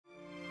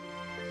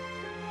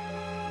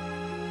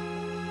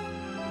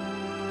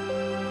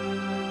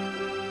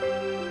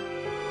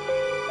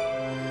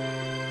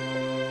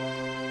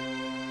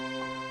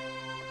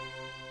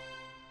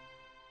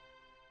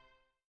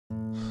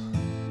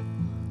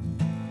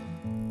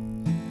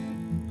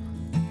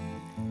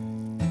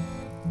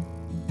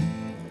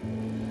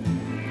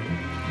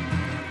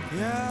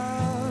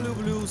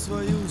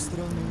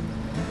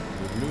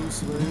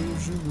свою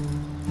жену,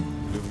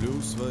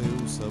 люблю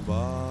свою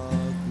собаку.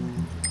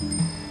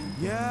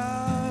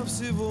 Я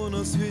всего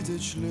на свете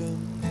член,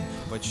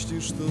 почти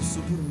что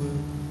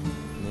супермен,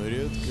 но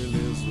редко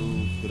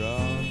лезу в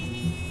драку.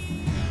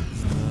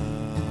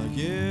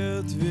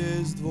 Знает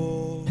весь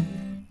двор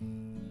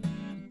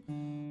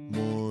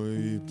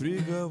мой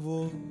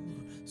приговор,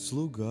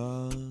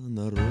 слуга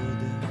народа.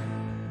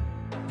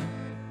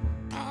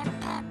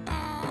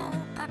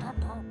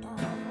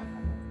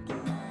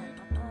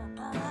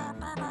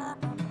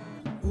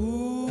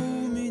 У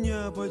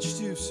меня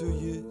почти все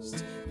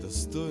есть,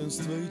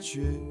 достоинство и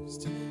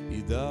честь,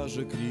 и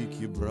даже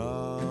крики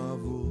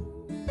 «Браво!».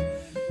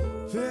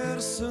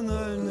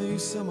 Персональный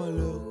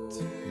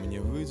самолет мне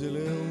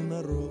выделил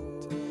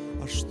народ,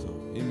 а что,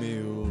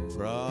 имею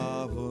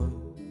право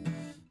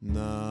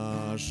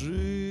на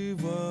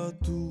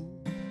животу.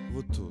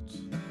 Вот тут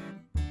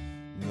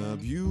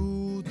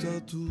набью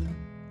тату,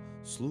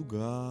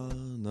 слуга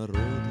народа.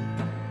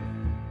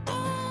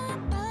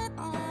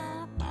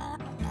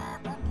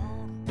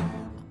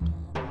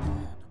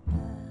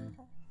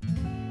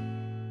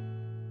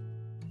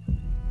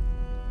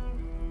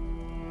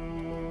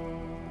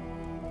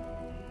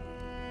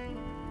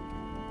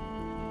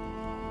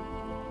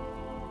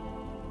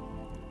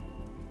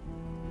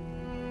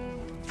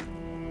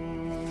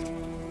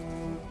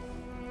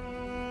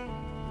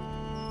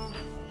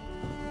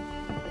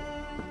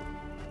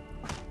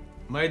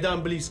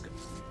 Майдан близко.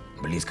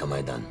 Близко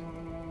Майдан.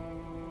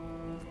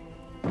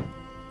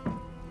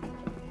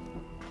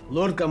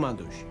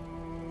 Лорд-командующий,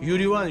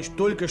 Юрий Иванович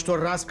только что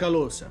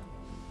раскололся.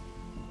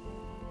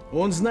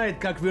 Он знает,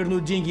 как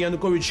вернуть деньги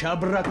Януковича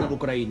обратно в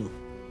Украину.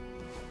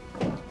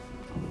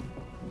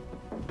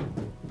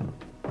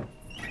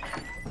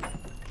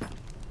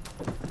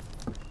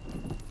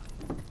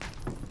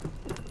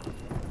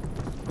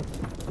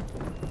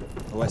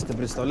 Вась, ты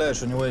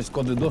представляешь, у него есть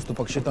коды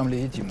доступа к счетам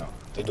легитимно.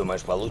 Ты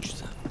думаешь,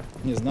 получится?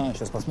 Не знаю,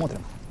 сейчас посмотрим.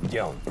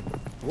 Где он?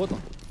 Вот он.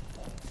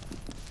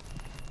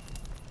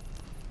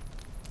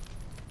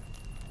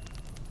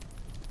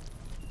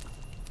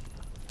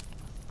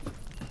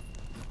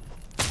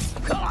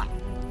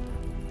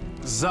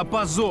 За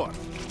позор!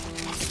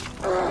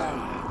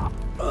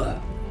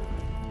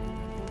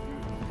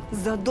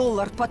 За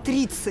доллар по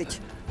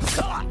 30.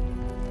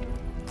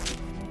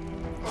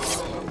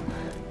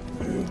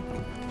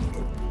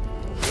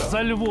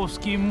 За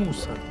львовский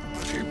мусор.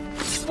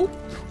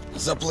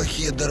 За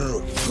плохие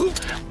дороги.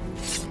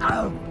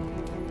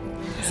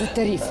 За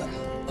тариф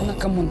на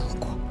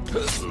коммуналку.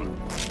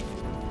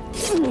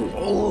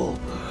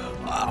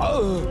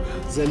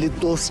 За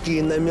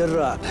литовские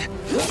номера.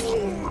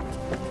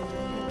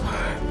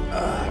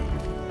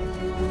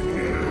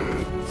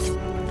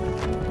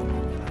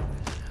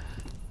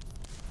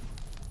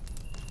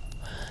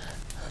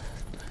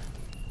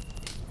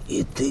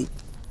 И ты,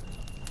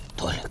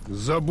 Толик.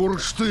 За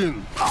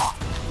бурштин.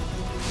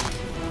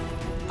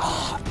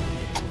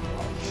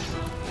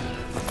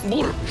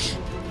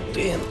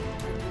 Бурштин.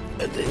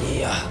 Это не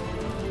я.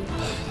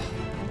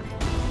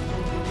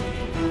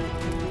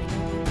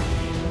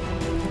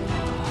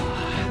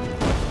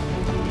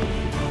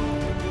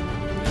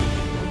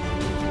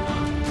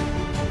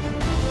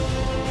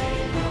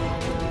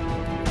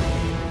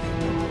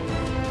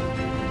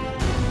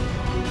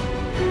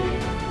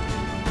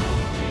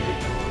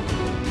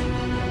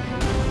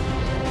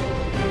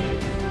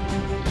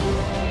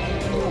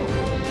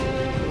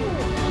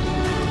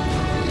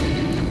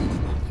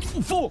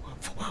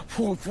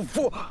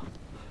 Фу.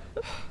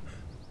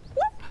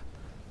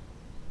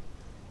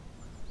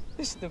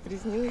 Ты что,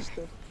 приснилось,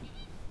 что ли?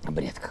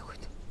 Бред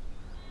какой-то.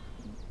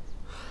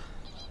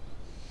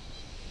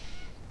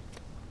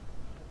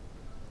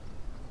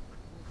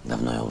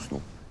 Давно я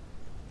уснул.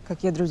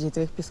 Как я друзей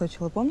твоих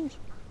песочила, помнишь?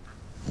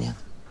 Нет.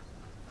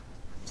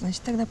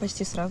 Значит, тогда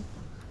почти сразу.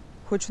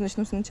 Хочешь,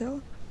 начну сначала?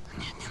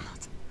 Нет, не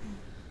надо.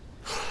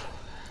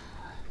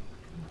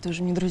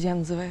 Тоже не друзья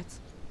называется.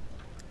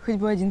 Хоть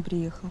бы один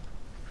приехал.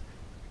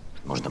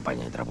 Можно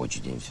понять, рабочий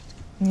день все-таки.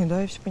 Не,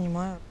 да, я все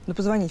понимаю. Но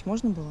позвонить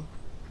можно было?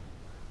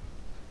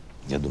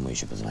 Я думаю,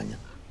 еще позвонят.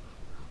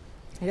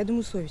 А я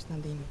думаю, совесть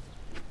надо иметь.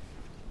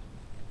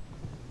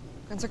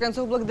 В конце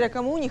концов, благодаря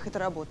кому у них это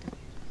работа?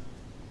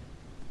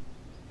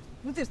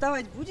 Ну ты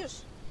вставать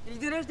будешь? Или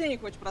день рождения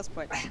хочешь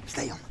проспать?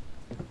 Встаем.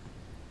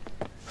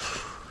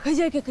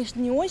 Хозяйка, конечно,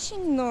 не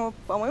очень, но,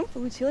 по-моему,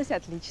 получилось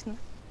отлично.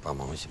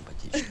 По-моему,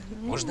 симпатично.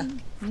 Можно?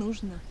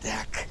 Нужно.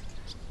 Так.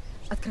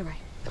 Открывай.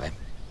 Давай.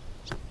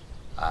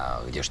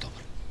 А где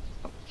штопор?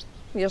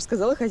 Я же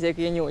сказала,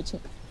 хозяйка, я не очень.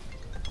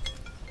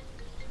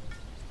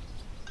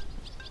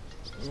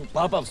 Ну,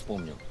 папа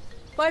вспомнил.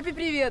 Папе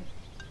привет.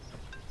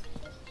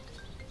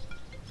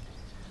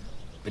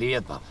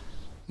 Привет, пап.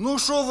 Ну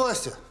шо,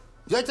 Вася,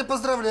 я тебя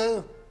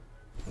поздравляю.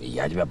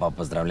 Я тебя, пап,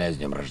 поздравляю с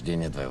днем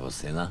рождения твоего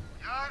сына.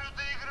 Я говорю,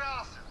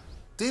 доигрался.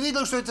 Ты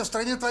видел, что это в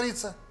стране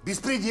творится?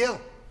 Беспредел.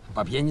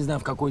 Пап, я не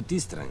знаю, в какой ты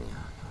стране,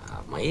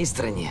 а в моей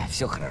стране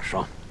все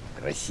хорошо.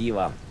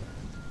 Красиво.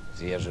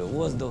 Свежий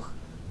воздух,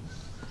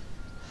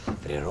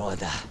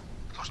 природа.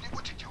 Кто ж не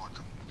будь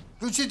идиотом.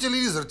 Включи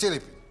телевизор,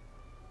 телепень.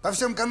 По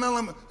всем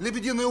каналам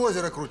 «Лебединое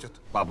озеро» крутят.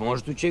 Пап,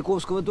 может, у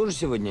Чайковского тоже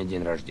сегодня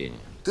день рождения?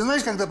 Ты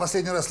знаешь, когда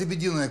последний раз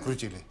 «Лебединое»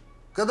 крутили?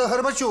 Когда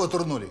Горбачева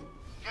турнули.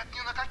 Это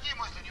ни на какие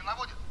мысли не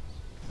наводит.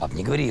 Пап,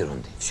 не говори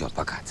ерунды. Все,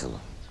 пока, целую.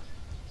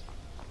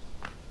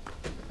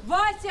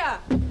 Вася!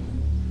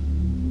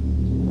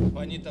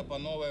 Панита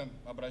Панове,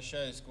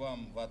 обращаюсь к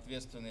вам в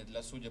ответственный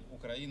для судеб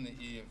Украины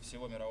и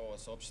всего мирового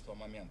сообщества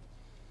момент.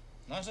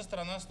 Наша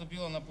страна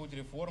вступила на путь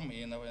реформ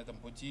и на этом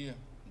пути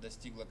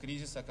достигла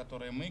кризиса,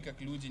 который мы, как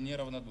люди,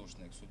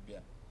 неравнодушные к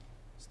судьбе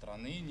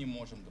страны, не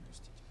можем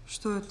допустить.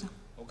 Что это?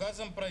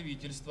 Указом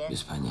правительства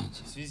Без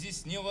понятия. в связи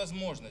с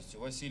невозможностью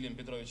Василием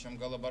Петровичем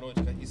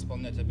Голобородко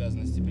исполнять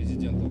обязанности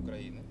президента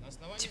Украины. На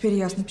основании Теперь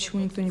ясно,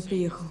 почему никто не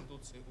приехал.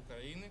 Конституции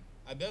Украины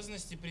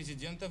обязанности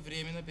президента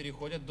временно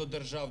переходят до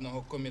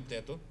Державного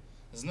комитету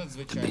с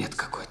надзвичайным... Бред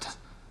какой-то.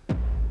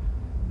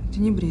 Это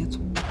не бред.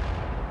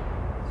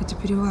 Это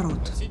переворот.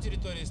 На всей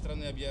территории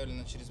страны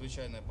объявлено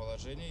чрезвычайное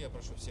положение. Я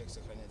прошу всех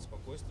сохранять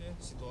спокойствие.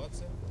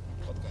 Ситуация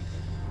под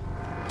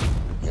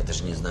контролем. Я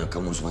даже не знаю,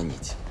 кому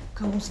звонить.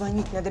 Кому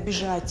звонить? Надо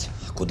бежать.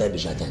 А куда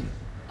бежать, Ань?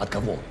 От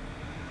кого?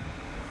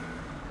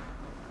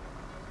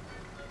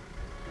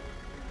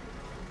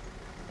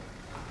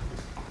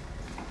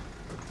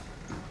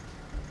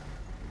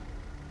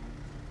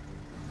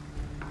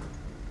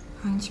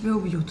 Они тебя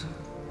убьют.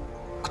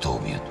 Кто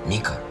убьет?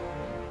 Мика?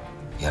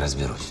 Я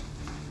разберусь.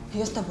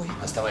 Я с тобой.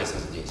 Оставайся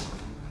здесь.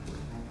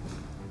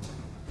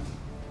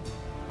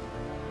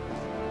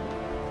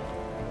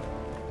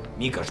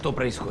 Мика, что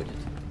происходит?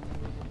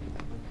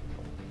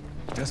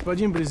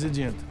 Господин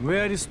президент, вы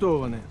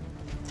арестованы.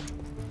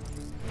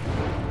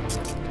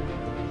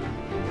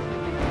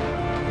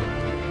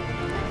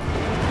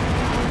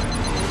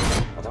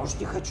 Потому что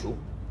не хочу.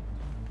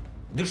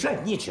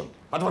 Дышать нечем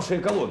от вашей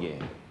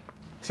экологии.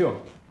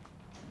 Все.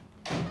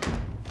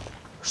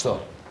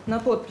 Что? На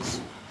подпись.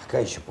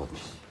 Какая еще подпись?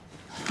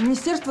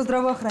 Министерство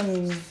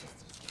здравоохранения.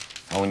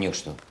 А у них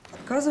что?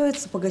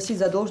 Отказывается погасить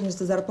задолженность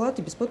за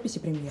зарплаты без подписи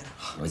премьера.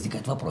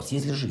 Возникает вопрос,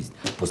 есть ли жизнь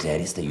после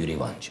ареста Юрия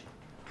Ивановича?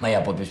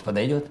 Моя подпись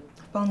подойдет?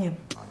 Вполне.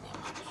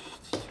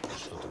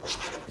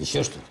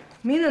 Еще что-то?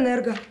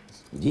 Минэнерго.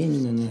 Где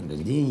Минэнерго?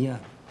 Где я?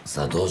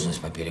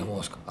 Задолженность по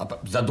перевозкам.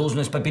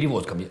 Задолженность по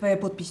перевозкам. Твоя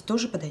подпись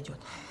тоже подойдет.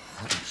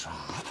 Хорошо.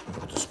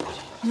 Господи.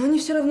 Но они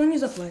все равно не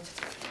заплатят.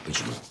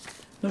 Почему?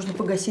 Нужно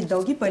погасить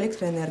долги по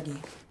электроэнергии.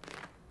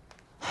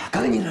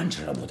 Как они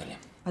раньше работали?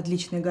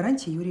 Отличная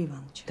гарантия Юрия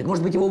Ивановича. Так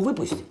может быть его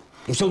выпустить?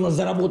 И все у нас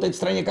заработает в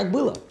стране, как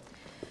было?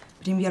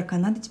 Премьер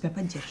Канады тебя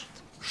поддержит.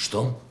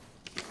 Что?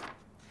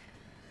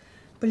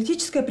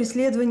 Политическое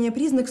преследование –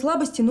 признак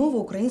слабости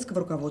нового украинского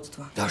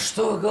руководства. Да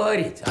что вы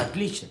говорите?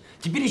 Отлично.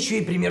 Теперь еще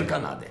и премьер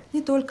Канады.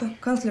 Не только.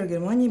 Канцлер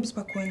Германии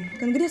обеспокоен.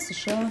 Конгресс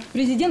США.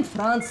 Президент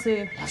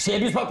Франции. Все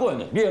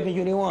обеспокоены. Бедный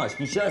Юрий Иванович,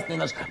 несчастный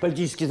наш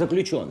политический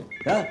заключенный.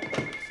 Да?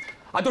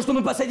 А то, что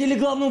мы посадили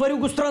главную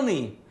ворюгу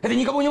страны, это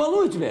никого не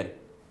волнует теперь?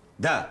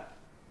 Да.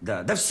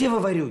 Да все вы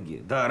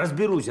ворюги. Да,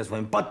 разберусь я с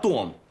вами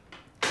потом.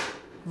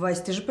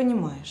 Вась, ты же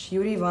понимаешь,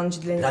 Юрий Иванович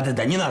для него…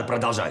 Да, не надо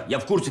продолжать. Я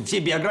в курсе всей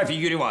биографии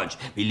Юрия Ивановича.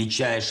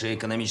 Величайшее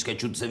экономическое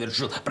чудо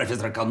совершил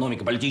профессор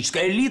экономики,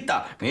 политическая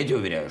элита. Но я тебе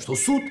уверяю, что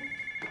суд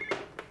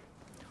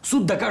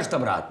докажет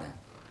обратное.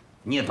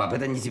 Нет, пап,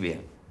 это не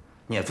тебе.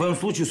 Нет, в твоем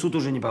случае суд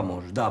уже не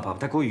поможет. Да, пап,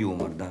 такой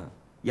юмор, да.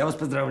 Я вас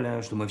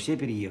поздравляю, что мы все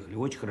переехали.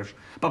 Очень хорошо.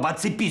 Папа,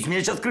 отцепись, у меня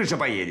сейчас крыша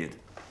поедет.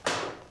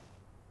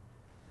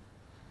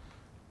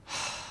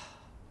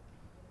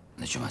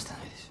 На чем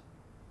остановились?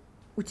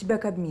 У тебя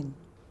Кабмин.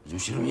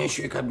 Значит, у меня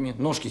еще и Кабмин.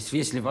 Ножки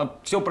свесили,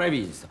 все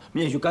правительство. У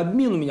меня еще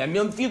Кабмин, у меня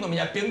Минфин, у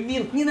меня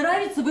Пингвин. Не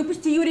нравится?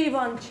 Выпусти Юрия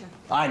Ивановича.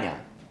 Аня.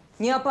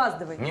 Не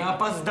опаздывай. Не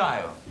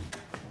опоздаю.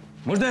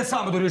 Можно я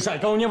сам буду решать,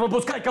 кого мне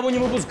выпускать, кого не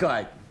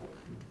выпускать.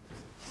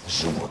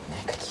 Животные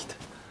какие-то.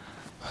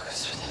 О,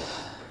 Господи.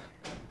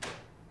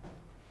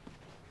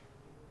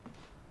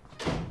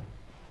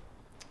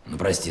 Ну,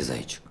 прости,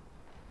 зайчик.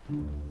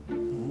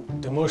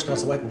 Ты можешь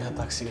назвать меня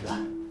так всегда.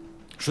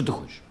 Что ты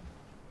хочешь?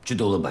 Чего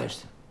ты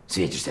улыбаешься?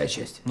 Светишься от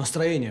счастья.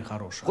 Настроение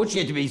хорошее. Хочешь,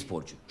 я тебя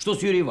испорчу? Что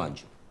с Юрием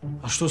Ивановичем?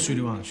 А что с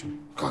Юрием Ивановичем?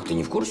 Как, ты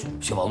не в курсе?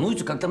 Все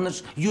волнуются, как там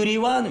наш Юрий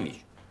Иванович.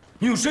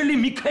 Неужели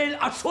Микаэль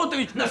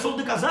Ашотович нашел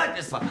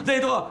доказательства для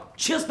этого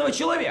честного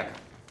человека?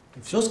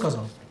 Ты все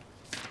сказал?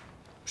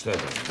 Что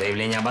это?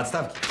 Заявление об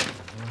отставке?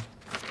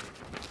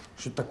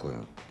 Что это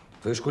такое?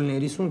 Твои школьные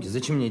рисунки?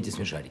 Зачем мне эти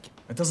смешарики?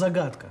 Это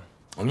загадка.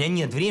 У меня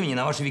нет времени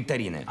на ваши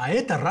викторины. А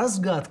это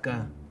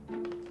разгадка.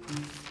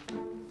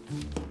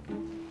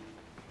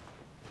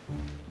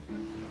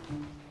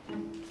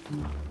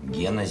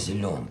 Гена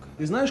Зеленка.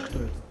 Ты знаешь, кто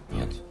это?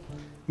 Нет.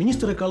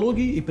 Министр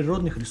экологии и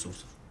природных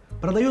ресурсов.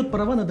 Продает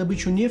права на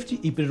добычу нефти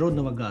и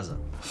природного газа.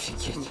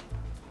 Офигеть.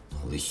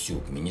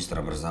 Лысюк, министр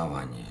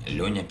образования.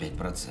 Леня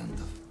 5%.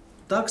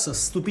 Такса с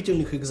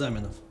вступительных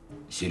экзаменов.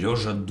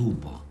 Сережа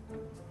Дупа.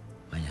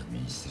 Понятно,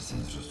 министерство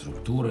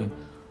инфраструктуры.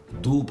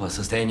 Дупа,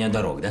 состояние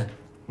дорог, да?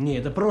 Не,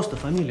 это просто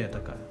фамилия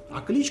такая.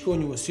 А кличка у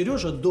него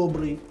Сережа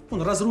Добрый.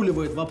 Он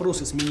разруливает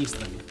вопросы с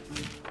министрами.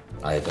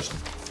 А это что?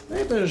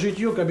 Это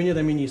житье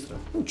кабинета министров.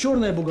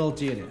 Черная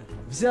бухгалтерия.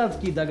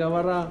 Взятки,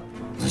 договора.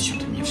 Зачем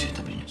ты мне все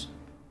это принес?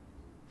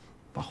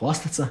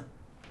 Похвастаться.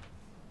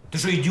 Ты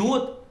что,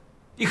 идиот?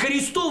 Их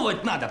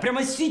арестовывать надо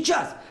прямо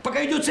сейчас,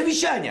 пока идет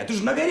совещание. Ты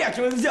же на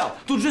горячего взял.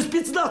 Тут же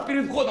спецназ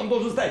перед входом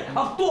должен стоять.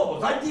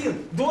 Автобус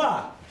 1,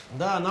 2.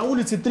 Да, на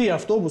улице 3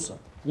 автобуса.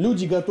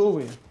 Люди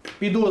готовые.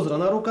 Подозра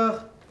на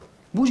руках.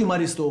 Будем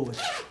арестовывать.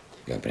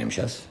 Как прямо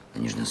сейчас?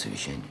 Они же на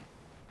совещании.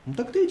 Ну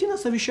так ты иди на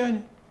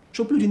совещание,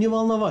 чтоб люди не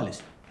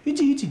волновались.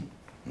 Иди.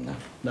 Да?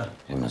 Да.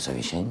 Прямо на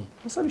совещании?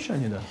 На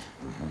совещании, да.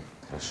 Угу,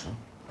 хорошо.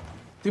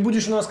 Ты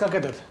будешь у нас как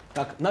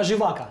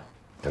наживака.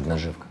 Как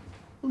наживка?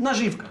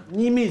 Наживка.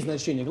 Не имеет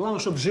значения. Главное,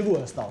 чтобы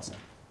живой остался.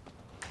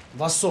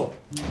 Вассо.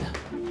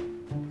 Да.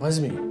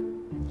 Возьми.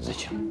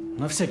 Зачем?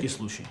 На всякий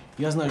случай.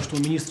 Я знаю, что у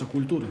министра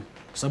культуры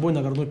с собой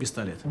наградной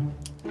пистолет.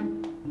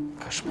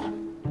 Кошмар.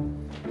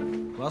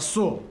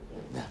 Вассо.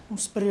 Да. Ну,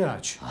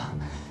 спрячь.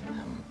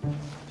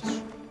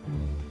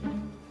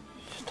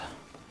 Сюда.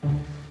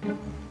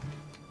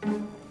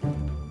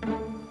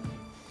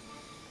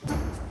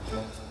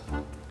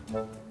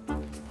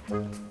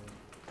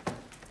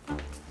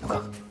 Ну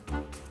как?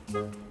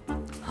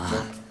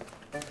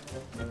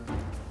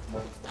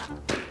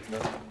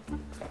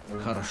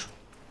 Хорошо.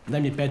 Дай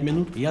мне 5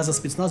 минут, я за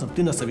спецназом,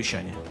 ты на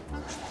совещание.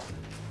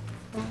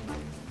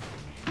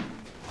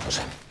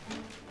 Слушай,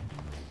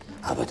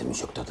 об этом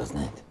еще кто-то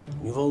знает?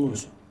 Не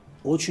волнуйся.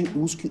 Очень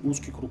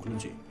узкий круг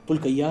людей.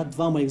 Только я,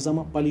 2 моих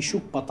зама,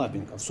 Полищук,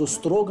 Потапенко. Все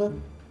строго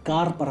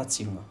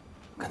корпоративно.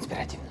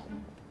 Конспиративно.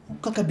 Ну,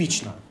 как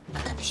обычно.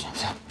 Как обычно,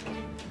 все.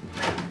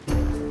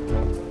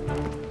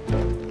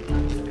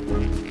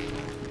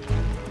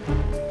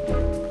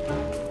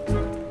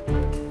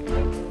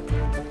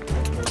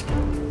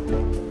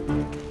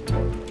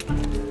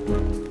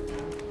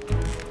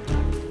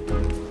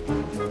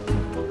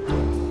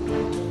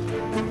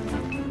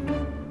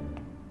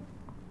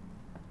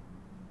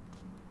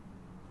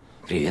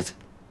 Привет.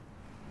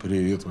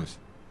 Привет, Вась.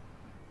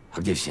 А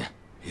где все?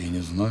 Я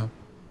не знаю.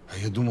 А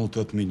я думал, ты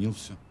отменил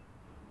все.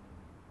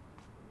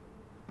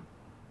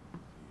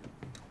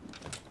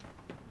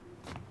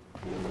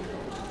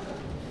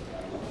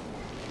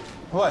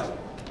 Вась,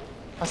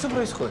 а что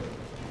происходит?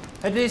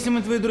 Это если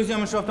мы твои друзья,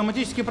 мы что,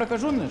 автоматически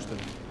прокаженные, что ли?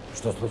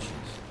 Что случилось?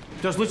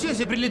 Что случилось?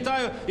 Я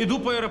прилетаю, иду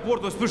по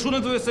аэропорту, спешу на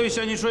твое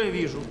совещание, что я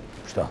вижу?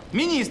 Что?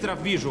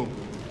 Министров вижу,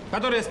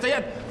 которые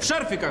стоят в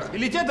шарфиках, и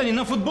летят они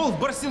на футбол в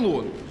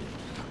Барселону.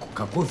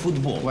 Какой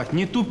футбол? Вот,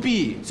 не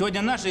тупи.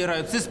 Сегодня наши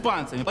играют с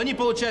испанцами. Они,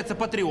 получается,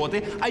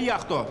 патриоты, а я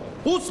кто?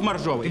 Ус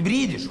моржовый. Ты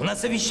бредишь, у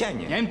нас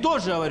совещание. Я им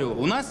тоже говорю,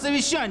 у нас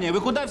совещание,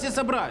 вы куда все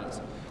собрались?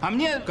 А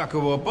мне, как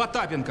его,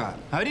 Потапенко,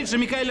 говорит, что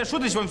Михаил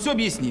Шутович вам все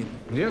объяснит.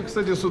 Я,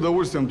 кстати, с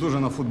удовольствием тоже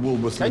на футбол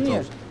бы слетал.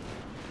 Конечно.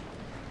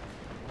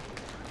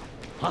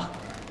 А?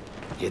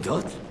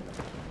 Идут?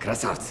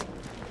 Красавцы.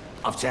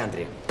 А в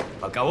центре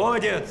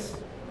полководец,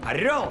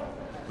 орел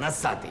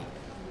носатый.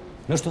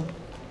 Ну что?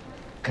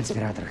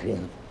 Конспиратор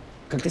хренов.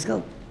 Как ты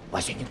сказал?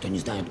 Вася, никто не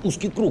знает.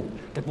 Узкий круг.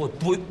 Так вот,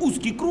 твой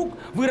узкий круг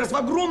вырос в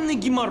огромный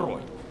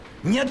геморрой.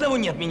 Ни одного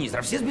нет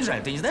министра. Все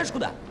сбежали. Ты не знаешь,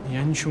 куда?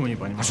 Я ничего не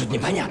понимаю. А что-то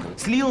непонятно.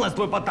 Слил нас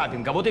твой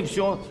Потапенко, вот и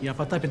все. Я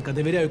Потапенко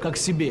доверяю как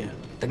себе.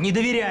 Так не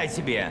доверяй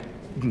себе.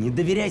 Не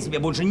доверяй себе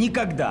больше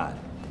никогда.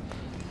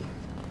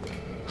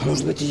 А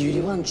может быть, и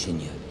Юрия Ивановича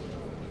нет?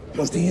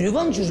 Может, и Юрий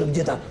Иванович уже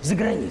где-то за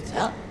границей,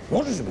 а?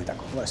 Может же быть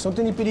такое? Вась, ну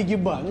ты не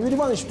перегибай. Ну, Юрий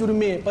Иванович в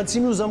тюрьме под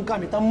 7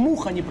 замками, там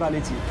муха не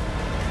пролетит.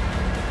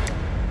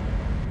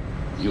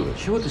 Юра,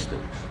 чего ты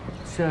стоишь?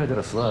 Сядь,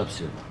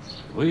 расслабься.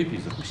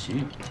 Выпей,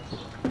 закуси.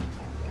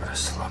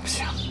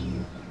 Расслабься.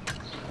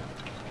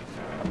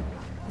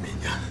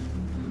 Меня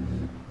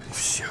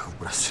всех в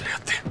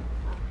браслеты.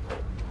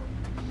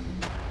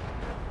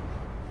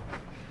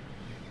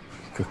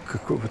 Как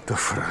какого-то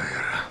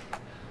фраера.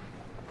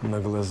 На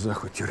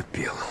глазах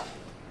утерпел.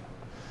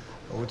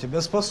 У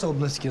тебя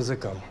способность к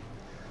языкам.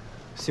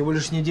 Всего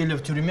лишь неделя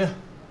в тюрьме,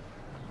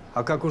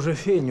 а как уже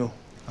феню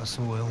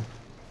освоил.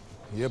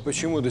 Я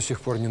почему до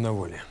сих пор не на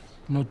воле?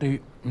 Ну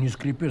ты не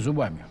скрипи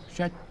зубами.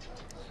 Сядь,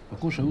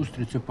 покушай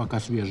устрицы, пока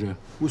свежие.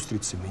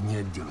 Устрицами не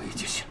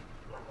отделаетесь.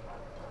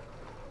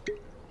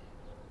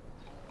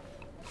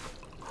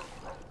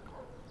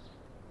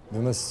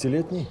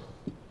 Двенадцатилетний?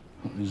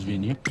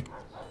 Извини.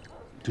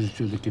 Ты же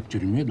все-таки в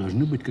тюрьме,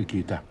 должны быть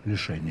какие-то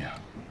лишения.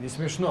 Не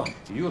смешно.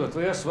 Юра,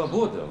 твоя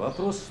свобода.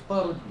 Вопрос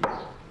пару дней.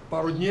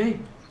 Пару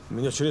дней? У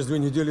меня через 2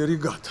 недели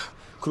регата.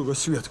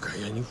 Кругосветка,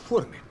 я не в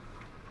форме.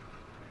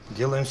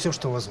 Делаем все,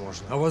 что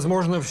возможно. А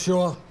возможно,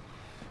 все.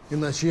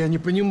 Иначе я не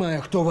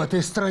понимаю, кто в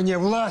этой стране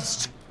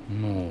власть.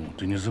 Ну,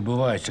 ты не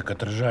забывайся,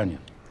 каторжанин.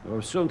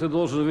 Во всем ты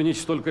должен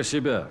винить только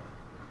себя.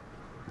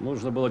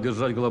 Нужно было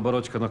держать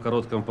Голобородька на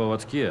коротком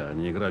поводке, а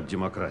не играть в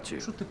демократию.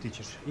 Что ты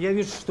тычешь? Я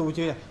вижу, что у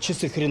тебя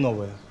часы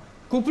хреновые.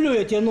 Куплю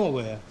я тебе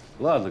новые.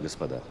 Ладно,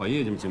 господа,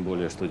 поедем, тем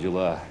более, что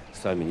дела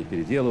сами не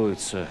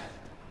переделываются.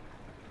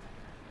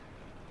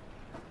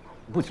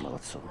 Будь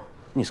молодцом,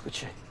 не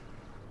скучай.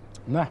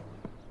 На,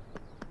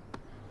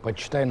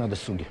 почитай на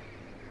досуге.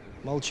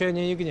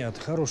 «Молчание ягнят»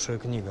 – хорошая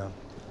книга.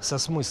 Со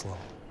смыслом.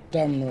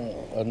 Там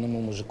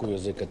одному мужику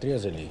язык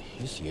отрезали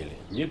и съели.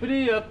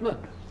 Неприятно.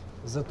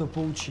 зато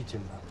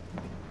поучительно.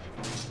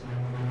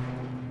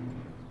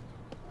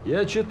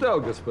 Я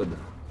читал, господа.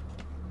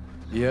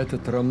 Я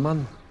этот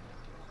роман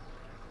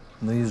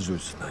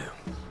наизусть знаю.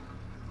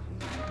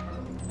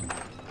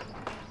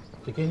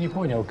 Так я не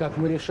понял, как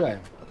мы решаем?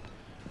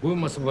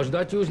 Будем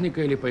освобождать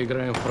узника или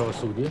поиграем в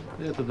правосудие?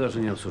 Это даже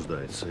не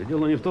обсуждается.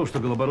 Дело не в том, что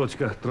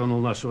Голобородько тронул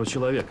нашего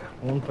человека.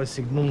 Он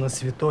посягнул на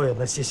святое,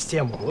 на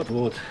систему.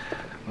 Вот-вот.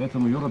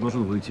 Поэтому Юра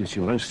должен выйти.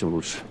 Чем раньше, тем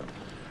лучше.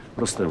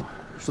 Просто,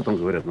 что там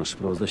говорят наши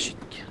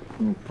правозащитники?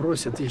 Ну,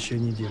 просят еще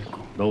недельку.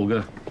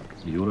 Долго.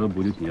 Юра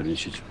будет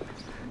нервничать.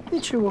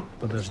 Ничего,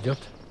 подождет.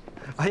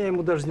 А я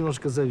ему даже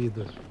немножко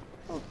завидую.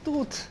 Вот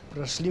тут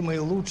прошли мои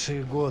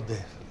лучшие годы.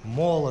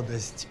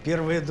 Молодость,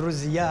 первые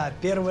друзья,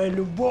 первая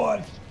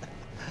любовь.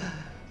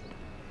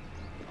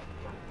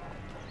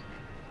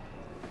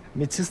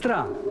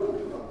 Медсестра.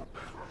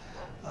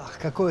 Ах,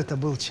 какой это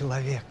был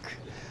человек.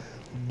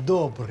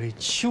 Добрый,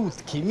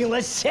 чуткий,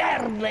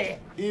 милосердный.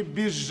 И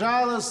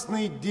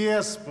безжалостный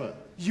деспот.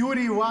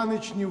 Юрий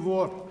Иванович не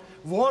вор.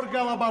 Вор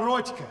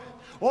Голобородько.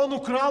 Он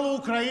украл у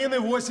Украины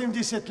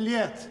 80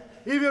 лет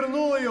и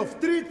вернул ее в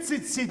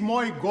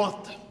 37-й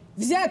год.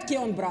 Взятки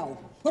он брал.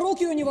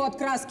 Руки у него от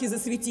краски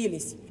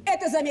засветились.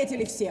 Это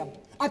заметили все.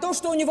 А то,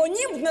 что у него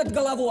нимб над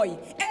головой,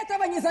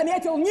 этого не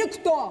заметил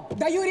никто.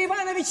 Да Юрий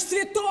Иванович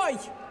святой!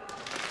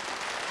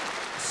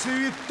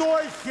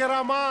 Святой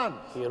хироман.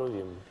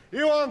 Херувим.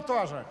 І он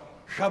тоже.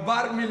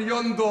 Хабар $1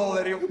 мільйон.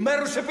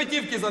 Меру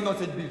Шепетівки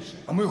заносить більше.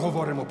 А ми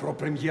говоримо про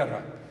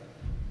прем'єра.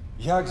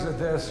 Як же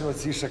дешево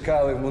ці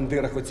шакали в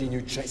мундирах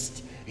оцінюють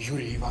честь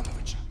Юрія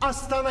Ивановича?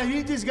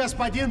 Остановитесь,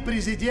 господин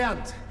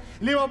президент.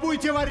 Либо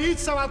будете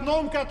вариться в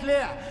одном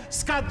котле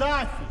с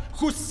Каддафи,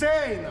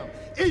 Хусейном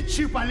и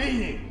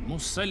Чиполлини.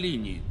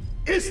 Муссолини.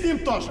 И с ним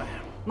тоже.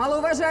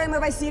 Малоуважаемый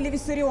Василий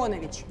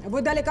Виссарионович,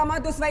 вы дали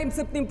команду своим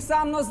цепным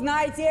псам, но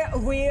знайте,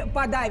 вы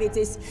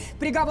подавитесь.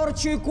 Приговор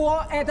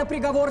Чуйко – это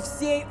приговор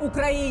всей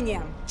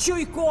Украине.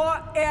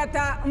 Чуйко –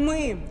 это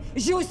мы.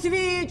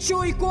 Жюсви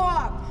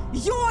Чуйко!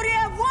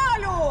 Юрия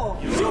волю!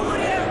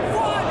 Юрия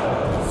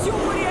волю!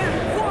 Юрия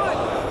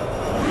волю!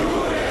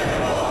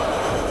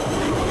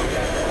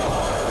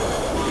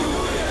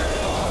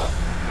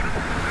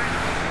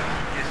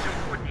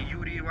 Сьогодні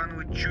Юрій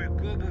Іванович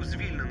Чуйко був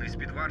звільнений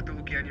з-під варти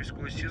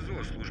Лук'янівського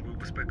СІЗО. Службою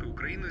безпеки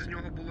України з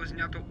нього було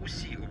знято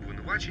усі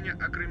обвинувачення,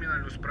 а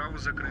кримінальну справу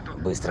закрито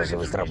Быстро же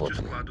вы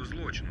сработали. складу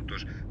злочину.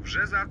 Тож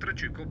вже завтра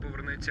Чуйко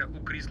повернеться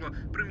у крісло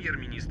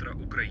прем'єр-міністра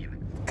України.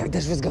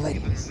 Когда же вы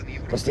сговаривались?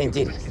 Просто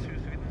интересно.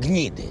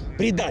 Гниды,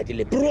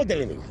 предатели,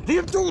 продали меня.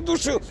 Ты кто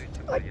удушил?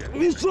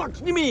 Мешок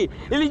сними,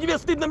 или тебе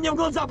стыдно мне в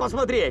глаза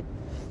посмотреть?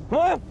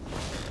 А?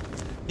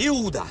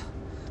 Иуда!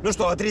 Ну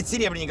что, а 30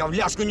 серебряников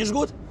ляжку не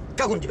жгут?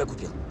 Как он тебя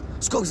купил?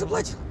 Сколько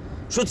заплатил?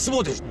 Что ты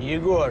смотришь?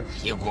 Егор.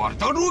 Егор,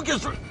 то руки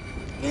что...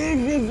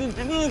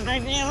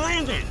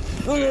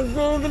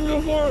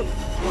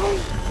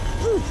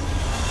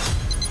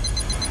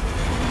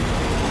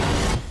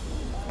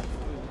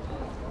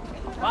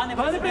 Пане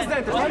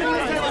президенте,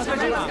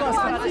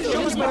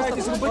 що ви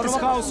збираєтесь робити з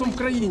хаосом в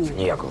країні?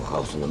 Ніякого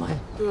хаосу немає.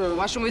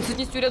 Вашому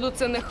відсутність уряду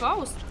це не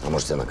хаос? А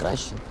може це на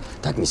краще?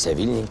 Так місця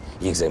вільні,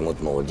 їх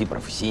займуть молоді,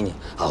 професійні,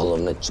 а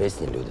головне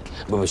чесні люди.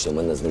 Вибачте, у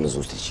мене з ними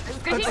зустріч.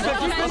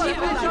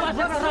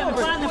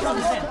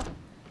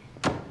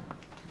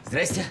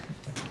 Здрасте.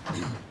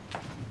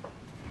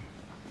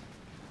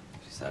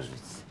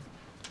 Присаживайтесь.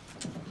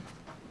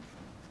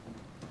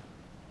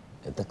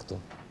 Это кто?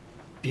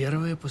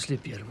 Первые после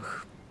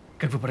первых.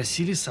 Как вы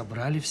просили,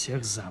 собрали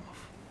всех замов.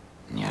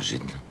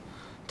 Неожиданно.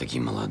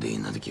 Такие молодые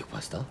на таких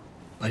постах.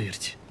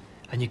 Поверьте,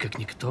 они как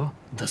никто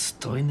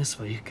достойны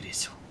своих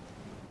кресел.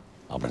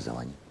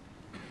 Образование.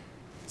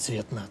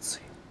 Цвет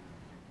нации.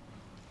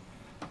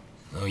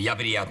 Ну, я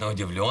приятно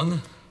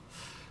удивлен.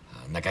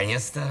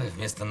 Наконец-то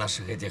вместо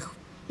наших этих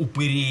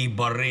упырей,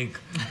 барыг,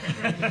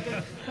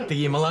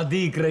 такие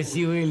молодые,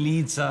 красивые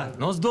лица.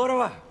 Ну,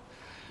 здорово.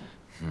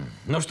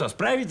 Ну что,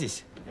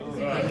 справитесь?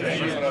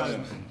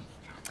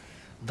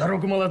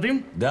 Дорогу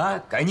молодым? Да,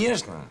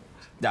 конечно.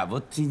 Да,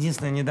 вот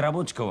единственная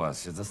недоработка у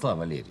вас, Святослав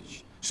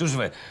Валерьевич. Что же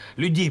вы,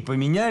 людей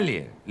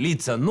поменяли,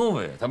 лица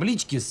новые,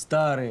 таблички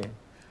старые.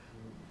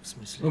 В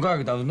смысле? Ну как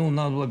это, ну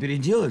надо было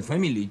переделать,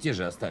 фамилии те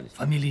же остались.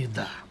 Фамилии,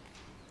 да.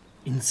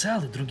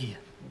 Инициалы другие.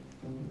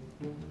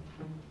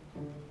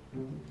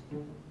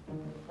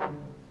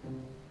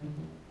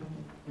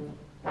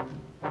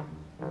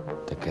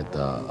 Так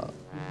это...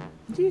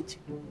 Дети.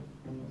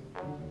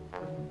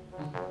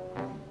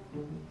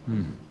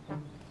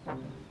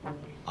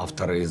 А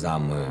вторые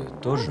замы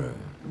тоже?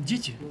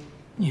 Дети?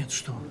 Нет,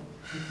 что вы.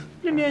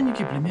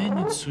 Племянники,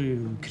 племянницы,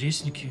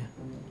 крестники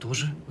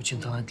тоже очень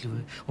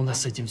талантливые. У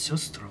нас с этим все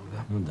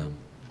строго. Ну да.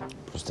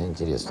 Просто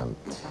интересно,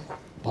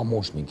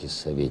 помощники,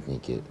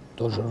 советники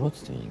тоже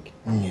родственники?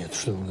 Нет,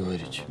 что вы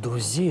говорите.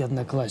 Друзей,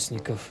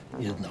 одноклассников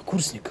и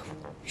однокурсников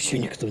еще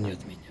никто не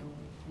отменял.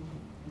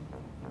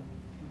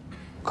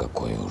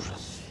 Какой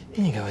ужас.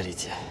 И не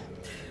говорите.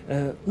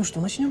 Ну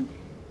что, начнем?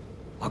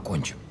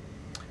 Окончим.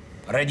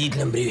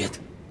 Родителям привет.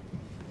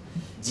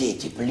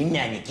 Дети,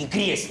 племянники,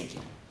 крестники.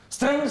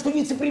 Странно, что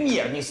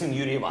вице-премьер не сын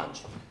Юрия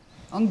Ивановича.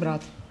 Он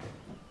брат.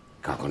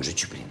 Как, он же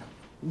Чуприна?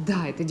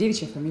 Да, это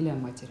девичья фамилия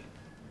матери.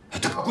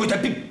 Это какой-то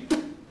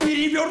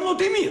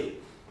перевернутый мир.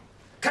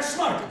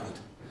 Кошмар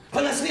какой-то.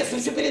 По наследству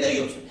все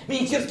передается.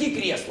 Министерские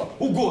кресла,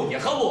 угодья,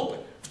 холопы.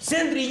 В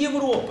центре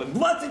Европы, в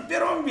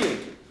 21 веке.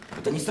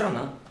 Это не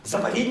страна.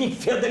 Заповедник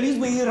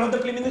феодализма и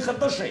родоплеменных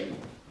отношений.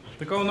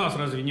 Так а у нас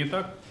разве не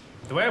так?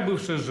 Твоя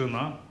бывшая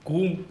жена,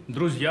 кум,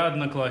 друзья,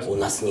 одноклассники. У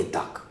нас не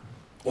так.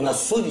 У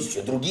нас с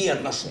совестью другие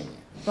отношения.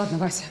 Ладно,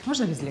 Вася,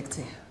 можно без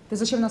лекции? Ты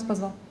зачем нас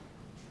позвал?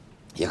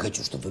 Я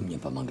хочу, чтобы вы мне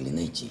помогли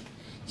найти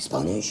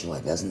исполняющего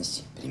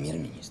обязанности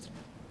премьер-министра.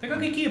 Так а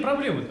какие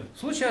проблемы-то? В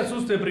случае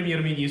отсутствия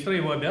премьер-министра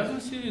его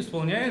обязанности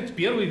исполняет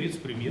первый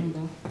вице-премьер.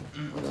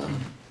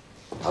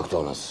 Да. А кто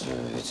у нас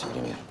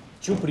вице-премьер?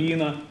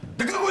 Чуприна.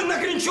 Да какой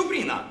нахрен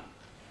Чуприна?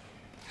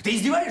 Ты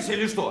издеваешься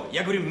или что?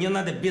 Я говорю, мне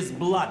надо без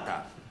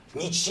блата.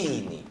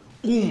 Ничейный,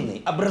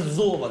 умный,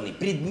 образованный,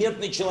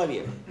 предметный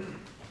человек.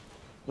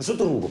 Ну что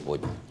ты руку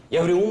поднял? Я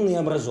говорю, умный и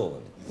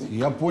образованный.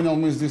 Я понял,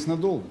 мы здесь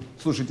надолго.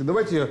 Слушайте,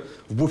 давайте я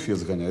в буфет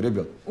сгоняю,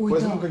 ребят. Ой,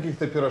 возьму да.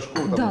 каких-то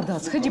пирожков. Да, да,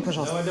 сходи,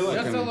 пожалуйста. Давай.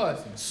 Я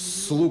согласен.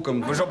 С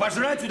луком. Вы что,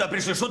 пожрать сюда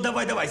пришли? Что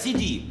давай,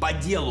 сиди, по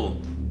делу.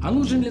 А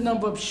нужен ли нам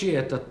вообще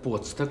этот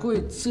поц?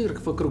 Такой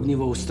цирк вокруг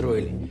него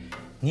устроили.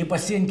 Не по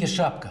сеньке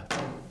шапка.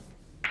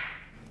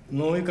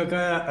 Ну и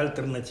какая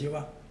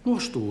альтернатива? Ну а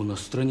что у нас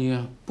в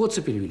стране?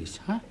 Поцы перевелись,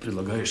 а?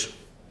 Предлагаешь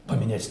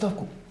поменять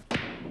ставку?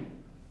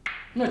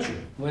 Ну что,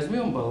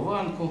 возьмем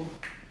болванку,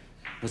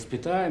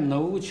 воспитаем,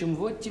 научим,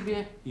 вот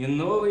тебе и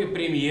новый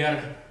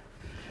премьер.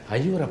 А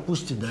Юра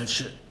пусть и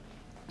дальше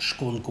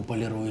шконку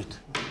полирует.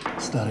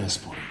 Старые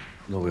споры.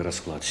 Новый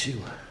расклад сил.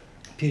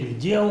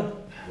 Передел.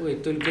 Ой,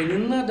 только не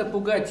надо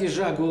пугать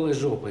ежа голой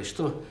жопой.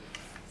 Что,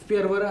 в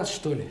первый раз,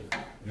 что ли?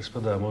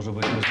 Господа, может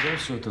быть, мы зря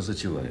все это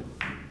затеваем?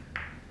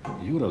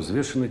 Юра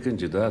взвешенный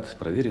кандидат,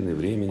 проверенный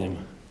временем.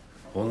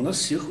 Он нас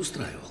всех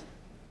устраивал.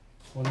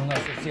 Он у нас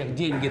у всех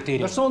деньги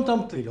тырил. Да что он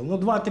там тырил? Ну,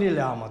 2-3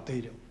 ляма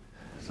тырил.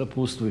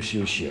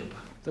 Сопутствующий ущерб.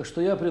 Так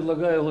что я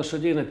предлагаю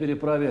лошадей на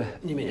переправе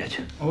не менять.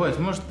 Вась,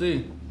 может,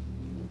 ты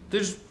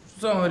же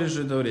сам говоришь,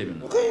 что это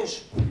временно. Ну,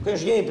 конечно.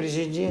 Конечно, я и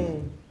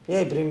президент,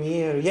 я и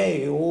премьер, я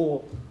и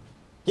ИО,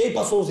 я и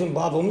посол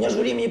Зимбабве. У меня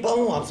же времени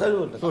полно,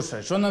 абсолютно.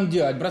 Слушай, что нам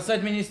делать?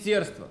 Бросать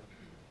министерство?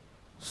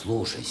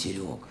 Слушай,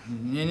 Серега.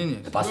 Не-не-не,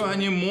 Серега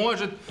не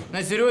может.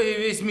 На Сереге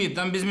весь МИД,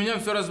 там без меня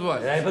все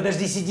развалится. Ай,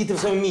 подожди, сиди ты в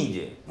своем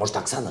МИДе. Может,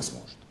 Оксана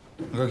сможет?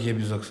 Как я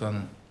без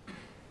Оксаны?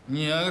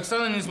 Не,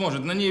 Оксана не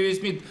сможет, на ней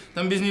весь МИД,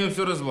 там без нее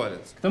все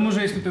развалится. К тому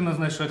же, если ты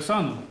назначишь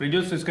Оксану,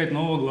 придется искать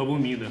нового главу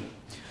МИДа.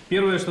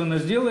 Первое, что она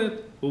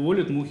сделает,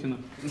 уволит Мухина.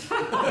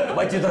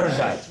 Хватит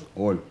рожать.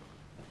 Оль,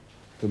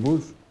 ты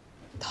будешь?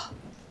 Да,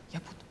 я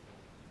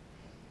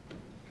буду.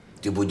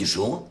 Ты будешь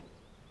он?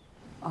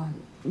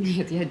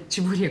 Нет, я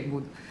чебурек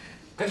буду.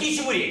 Какие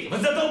чебуреки? Вы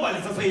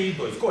задолбали со своей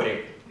едой,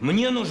 Скорик.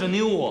 Мне нужен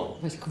ИО.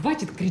 Вась,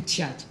 хватит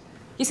кричать.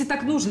 Если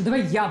так нужно,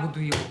 давай я буду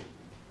его.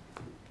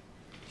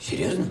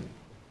 Серьезно?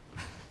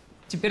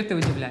 Теперь ты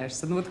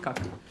удивляешься. Ну вот как?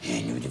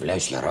 Я не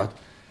удивляюсь, я рад.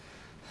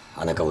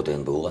 А на кого ты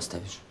НБУ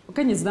оставишь?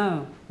 Пока не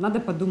знаю. Надо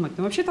подумать.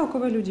 Но вообще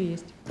толковые люди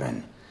есть.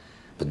 Правильно.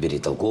 Подбери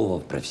толкового,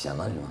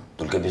 профессионального,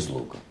 только без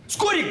лука.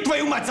 Скорик,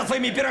 твою мать, со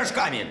своими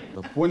пирожками!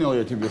 Да понял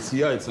я тебя с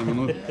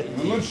яйцами.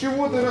 Ну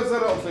чего ты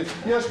разорался?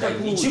 Я ж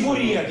как лучше.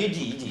 Чебурек,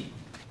 иди.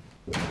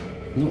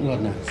 Ну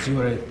ладно, с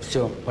Юрой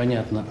все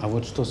понятно. А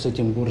вот что с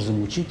этим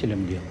борзым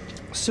учителем делать?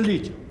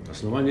 Слить.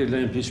 Оснований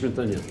для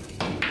импичмента нет.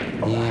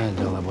 Нет,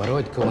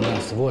 Голобородько у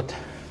нас вот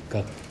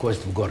как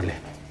кость в горле.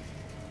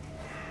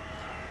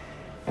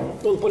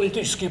 Он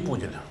политический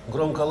пудель.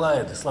 Громко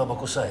лает и слабо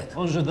кусает.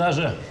 Он же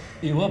даже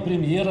его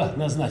прем'єра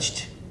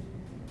назначить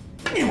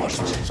не може.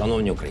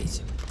 Шановні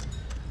українці,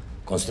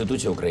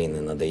 Конституція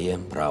України надає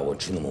право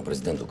чинному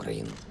президенту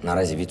України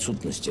наразі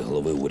відсутності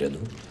голови уряду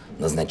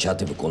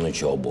назначати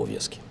виконуючого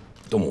обов'язки.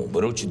 Тому,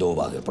 беручи до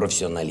уваги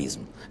професіоналізм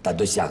та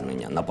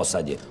досягнення на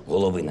посаді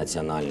голови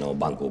Національного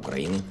банку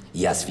України,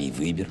 я свій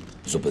вибір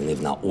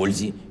зупинив на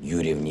Ользі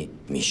Юріївні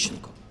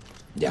Міщенко.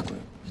 Дякую.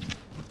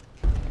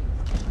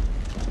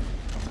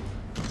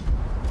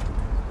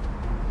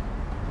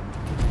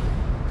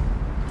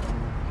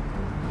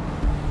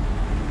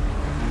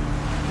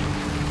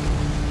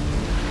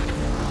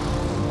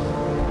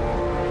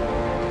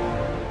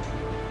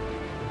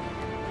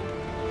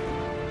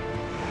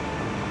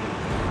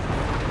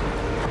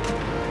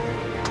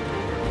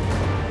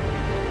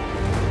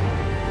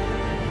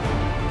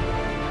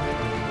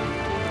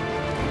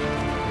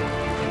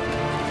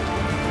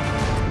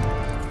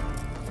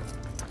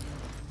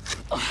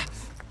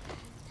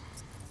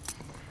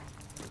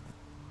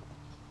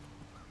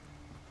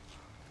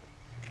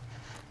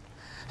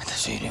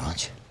 Юрий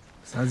Иванович.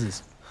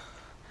 Садись.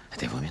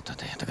 Это его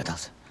метод, я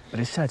догадался.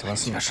 Присядь,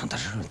 Василий. Тебя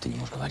шантажируют, ты не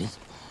можешь говорить.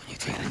 У них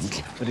твои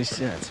родители.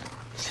 Присядь.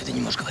 Если ты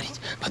не можешь говорить,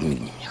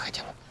 подмигни мне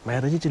хотя бы. Мои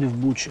родители в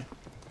Буче.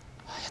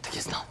 Я так и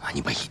знал.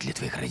 Они похитили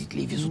твоих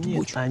родителей и везут в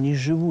Бучу. Они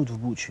живут в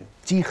Буче.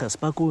 Тихо,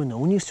 спокойно.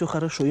 У них все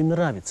хорошо, им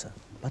нравится.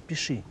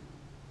 Подпиши.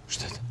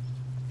 Что это?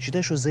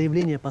 Считай, что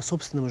заявление по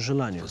собственному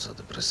желанию.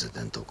 Посада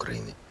президента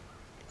Украины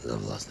за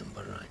властным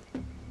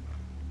бажанием.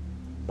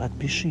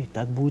 Подпиши,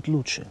 так будет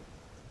лучше.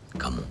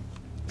 Кому?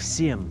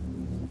 Всем.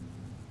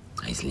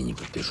 А если не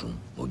подпишу,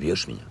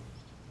 убьешь меня?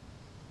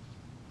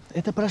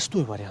 Это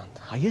простой вариант.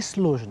 А есть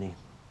сложный.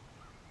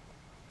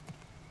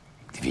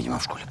 Ты, видимо,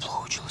 в школе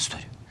плохо учил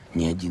историю.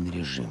 Ни один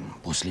режим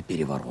после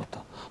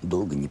переворота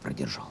долго не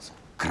продержался.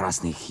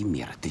 Красные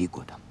химеры 3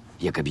 года.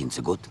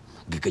 Якобинцы год.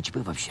 ГКЧП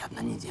вообще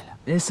 1 неделя.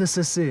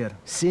 СССР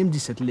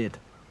 70 лет.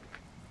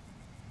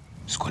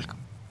 Сколько?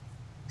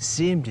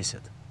 70.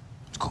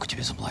 Сколько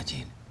тебе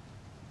заплатили?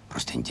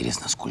 Просто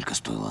интересно, сколько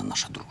стоила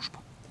наша дружба.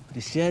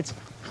 Присядь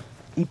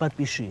и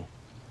подпиши.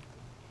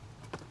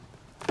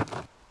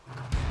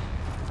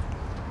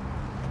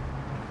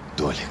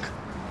 Толик.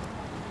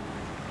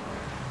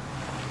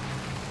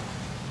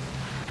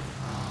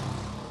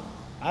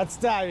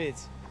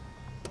 Отставить!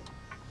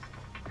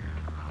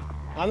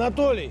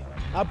 Анатолий,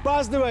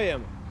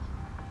 опаздываем!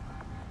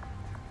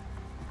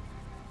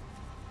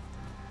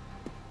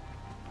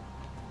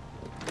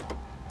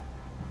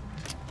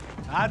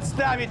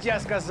 Отставить, я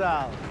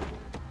сказал!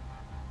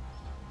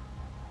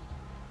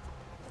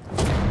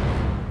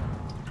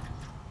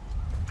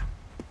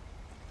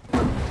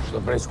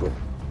 Что происходит?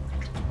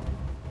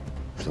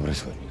 Что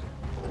происходит?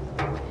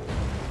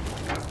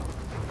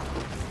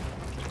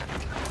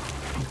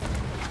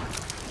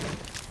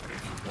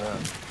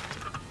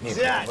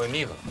 Сядь!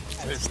 Миха,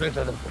 что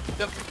это?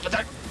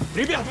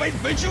 Ребят,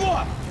 вы чего?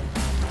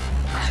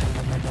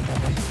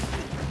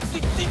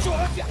 Ты что,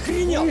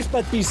 охренел? Будешь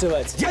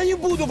подписывать? Я не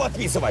буду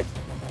подписывать!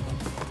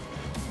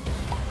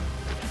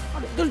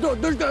 Да что?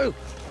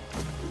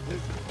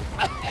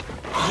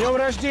 С днем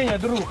рождения,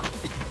 друг!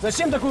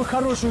 Зачем такую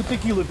хорошую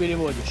текилу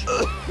переводишь?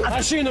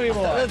 Машину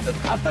его!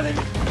 Останови!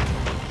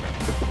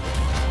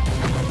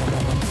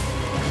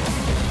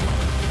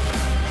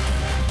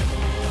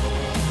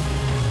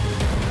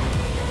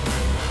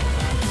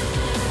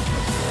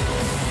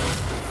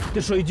 Ты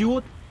что,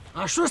 идиот?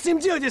 А что с ним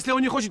делать, если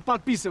он не хочет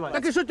подписывать?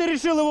 Так и что ты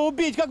решил его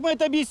убить? Как мы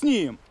это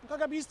объясним?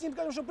 Как объясним,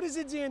 потому что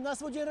президент на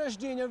свой день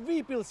рождения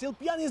выпил, сел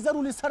пьяный за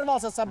руль и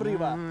сорвался с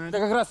обрыва. Это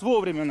как раз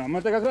вовремя нам.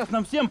 Это как раз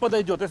нам всем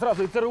подойдет. И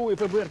сразу и ЦРУ, и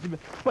ФБР тебе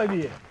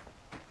поверь.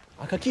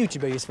 А какие у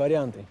тебя есть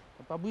варианты?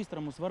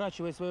 По-быстрому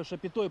сворачивай свое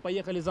шапито и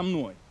поехали за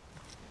мной.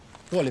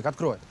 Толик,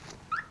 открой.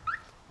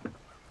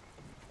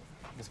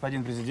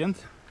 Господин президент,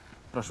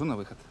 прошу на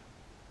выход.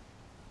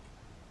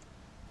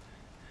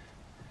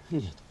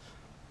 Нет.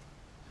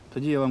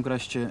 Тоді я вам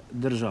краще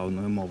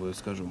державною мовою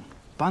скажу.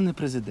 Пане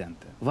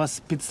президенте,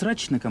 вас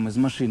підсрачниками з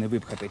машини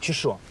випхати, чи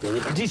що?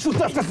 Іди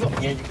сюди, сказав!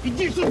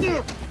 Іди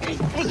сюди!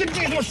 Виходи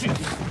з машини!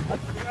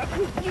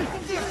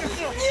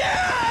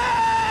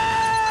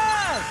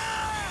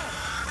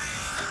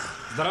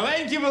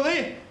 Здоровенькі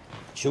були?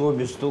 Чего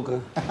без стука?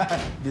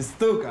 Без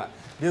стука,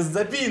 без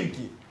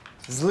запинки.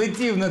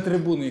 Злетів на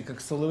трибуну,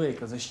 як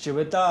соловейко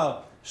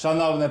защебетав.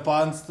 Шановне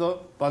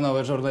панство,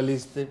 панове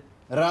журналісти,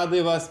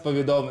 радий вас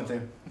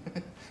повідомити.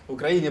 В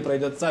Украине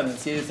пройдет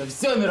саммит, съедется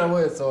все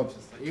мировое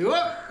сообщество. И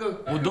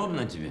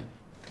Удобно тебе?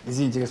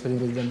 Извините, господин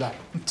президент, да.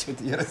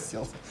 Что-то я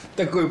расселся.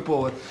 Такой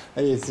повод,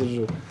 а я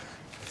сижу.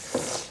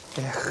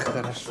 Эх,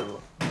 хорошо.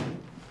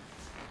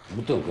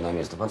 Бутылку на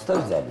место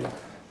подставь, зябля.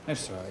 Знаешь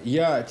що,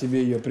 я тебе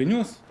її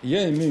принес,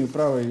 я имею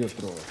право її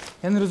трогати.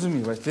 Я не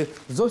розумію, Вась, ти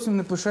зовсім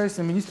не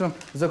пишаєшся міністром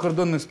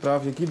закордонних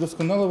справ, який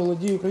досконало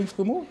володіє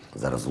українською мовою?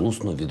 Зараз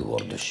лусну від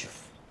гордощів.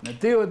 Не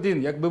ти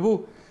один, якби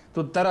був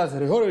тут Тарас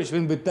Григорович,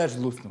 він би теж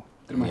луснув.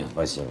 Тримай. Нет,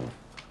 спасибо.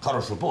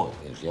 Хороший повод,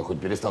 конечно. Я хоть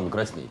перестану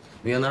краснеть.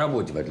 Но я на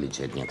работе, в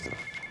отличие от некоторых.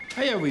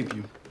 А я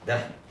выпью.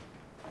 Да.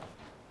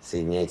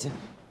 Соединяйте.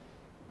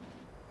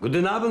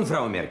 Guten Abend,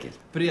 фрау Меркель.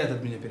 Привет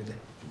от меня передай.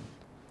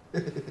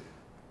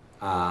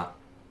 А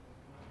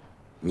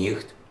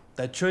ніхт?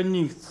 Та чо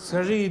ніхт?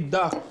 Скажи їй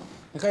дах.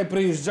 Нехай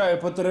приїжджає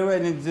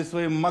потеревенить зі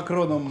своїм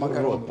Макроном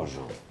Макароном. Вот,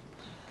 пожалуйста.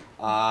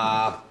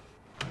 А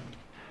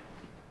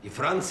и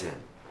Франция?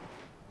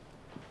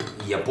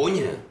 И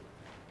Япония?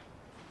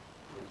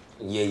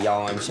 Я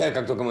вам обещаю,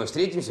 как только мы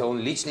встретимся, он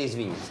лично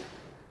извинится.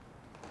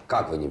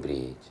 Как вы не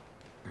приедете?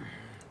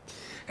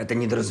 Это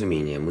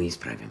недоразумение, мы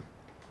исправим.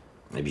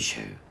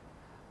 Обещаю.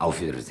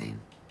 Auf Wiedersehen.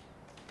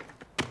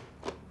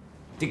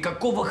 Ты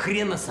какого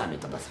хрена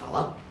саммит обосрал,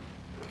 а?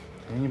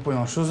 Я не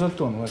понял, что за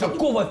тон? Вася?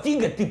 Какого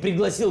фига ты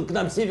пригласил к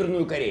нам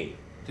Северную Корею?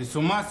 Ты с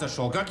ума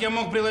сошел? Как я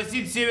мог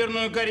пригласить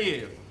Северную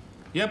Корею?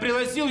 Я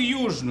пригласил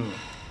Южную.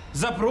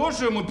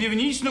 Запрошуємо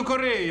Північну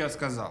Корею, я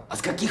сказал. А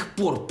с каких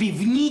пор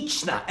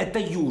північна –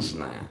 это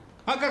южная?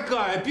 А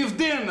какая?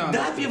 Південна?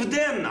 Да,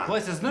 південна.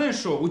 Вася, знаешь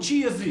что?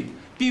 Учи язык.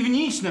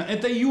 Північна –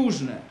 это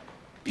южная.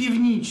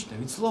 Північна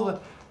від слова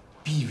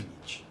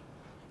північ.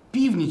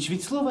 Північ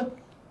від слова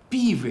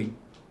півень.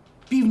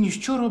 Півні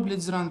що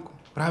роблять зранку?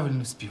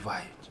 Правильно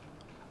співають.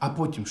 А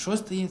потім що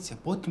стається?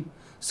 Потім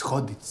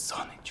сходить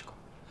сонечко.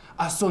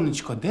 А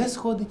сонечко де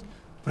сходить?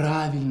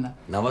 Правильно.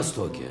 На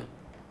востоке.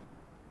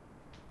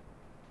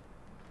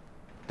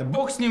 Да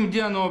бог с ним,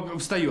 где оно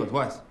встает,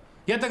 Вась.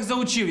 Я так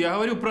заучил, я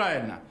говорю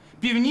правильно.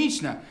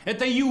 Північна –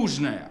 это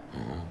южная.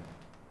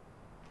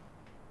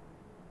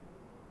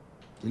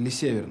 Или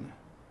северная?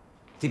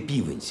 Ты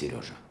пивень,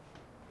 Сережа.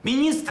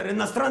 Министр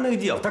иностранных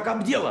дел, так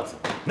обделаться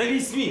на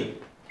весь мир.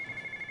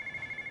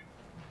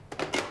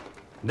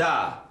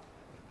 Да.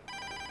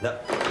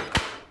 Да.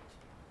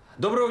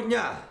 Доброго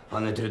дня,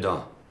 пане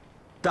Трюдо.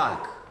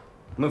 Так,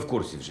 ми в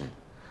курсі вже.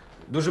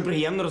 Дуже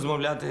приємно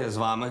розмовляти з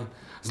вами,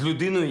 з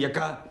людиною,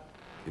 яка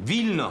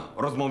вільно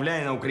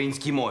розмовляє на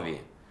українській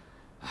мові.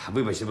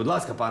 Вибачте, будь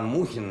ласка, пан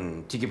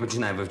Мухін тільки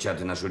починає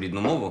вивчати нашу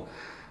рідну мову.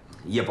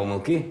 Є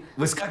помилки,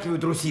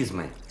 выскакивают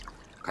русизмы.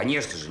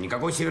 Конечно же,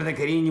 никакой Северной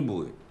Кореи не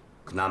будет.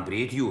 К нам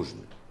приедет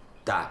Южный.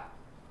 Так,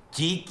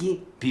 тільки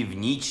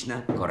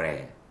Північна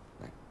Корея.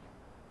 Так.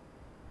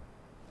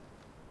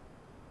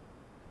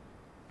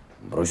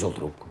 Бросил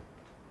трубку.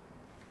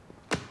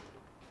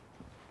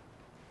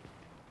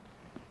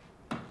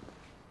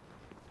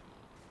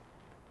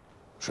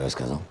 Что я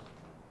сказал?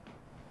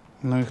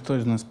 Ну и кто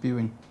из нас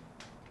пивень?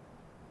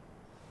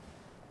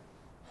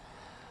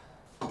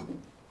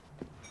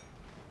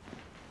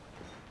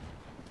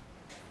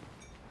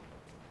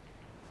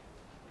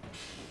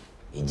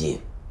 Иди,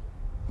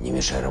 не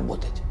мешай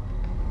работать.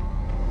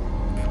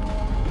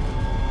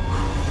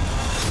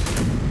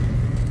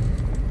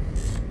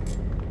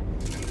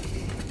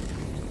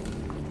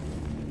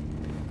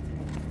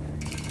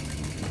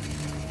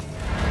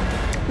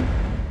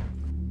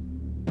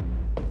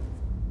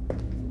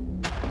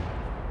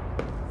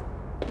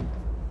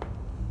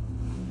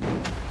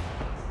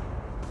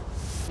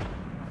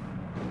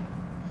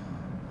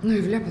 Ну и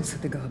вляпался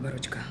ты,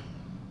 Голобородько.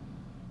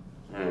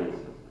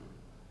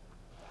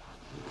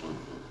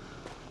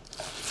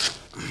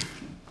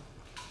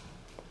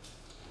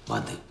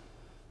 Воды.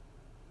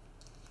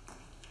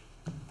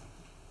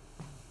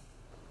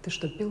 Ты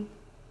что, пил?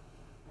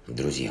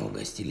 Друзья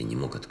угостили, не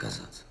мог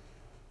отказаться.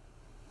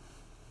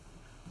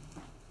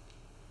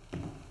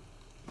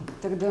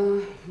 Тогда,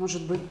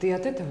 может быть, ты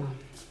от этого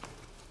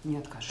не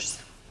откажешься.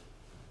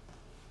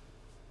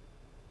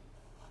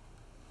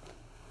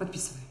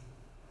 Подписывай.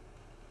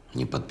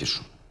 Не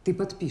подпишу. Ты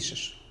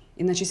подпишешь.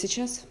 Иначе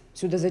сейчас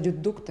сюда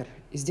зайдет доктор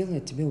и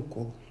сделает тебе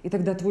укол. И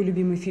тогда твой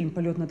любимый фильм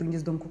 «Полет над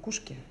гнездом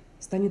кукушки»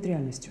 станет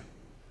реальностью.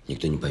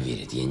 Никто не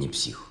поверит, я не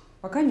псих.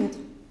 Пока нет.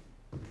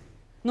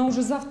 Но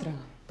уже завтра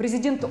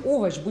президент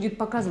Овощ будет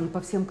показан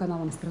по всем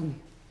каналам страны.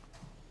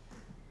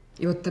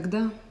 И вот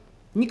тогда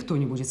никто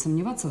не будет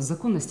сомневаться в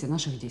законности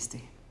наших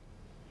действий.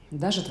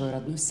 Даже твой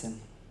родной сын.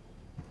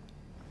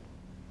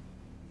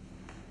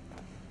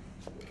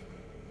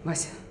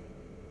 Вася,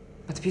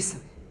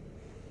 подписывай.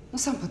 Ну,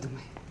 сам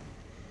подумай.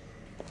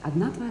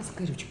 Одна твоя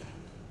скорючка,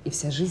 и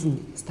вся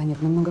жизнь станет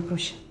намного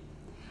проще.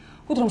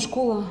 Утром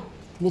школа,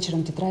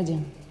 вечером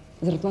тетради,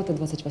 зарплата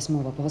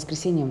 28-го, по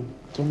воскресеньям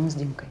кино с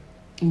Димкой.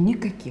 И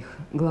никаких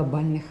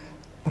глобальных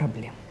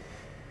проблем.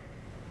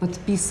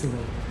 Подписывай.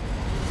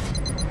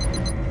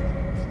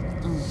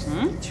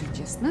 Угу,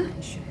 чудесно.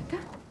 Еще это.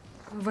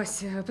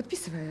 Вася,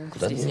 подписывай.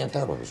 Куда ты меня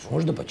торопишь?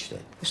 Можно почитать?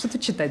 Что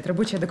тут читать?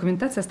 Рабочая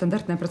документация,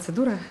 стандартная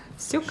процедура.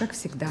 Все как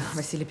всегда.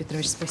 Василий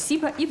Петрович,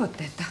 спасибо. И вот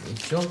это. И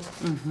все?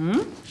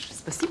 Угу.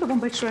 Спасибо вам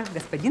большое,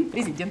 господин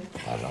президент.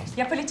 Пожалуйста.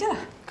 Я полетела?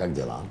 Как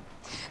дела?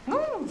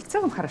 Ну, в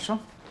целом хорошо.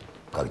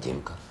 Как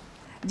Димка?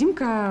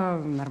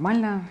 Димка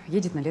нормально.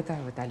 Едет на лето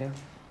в Италию.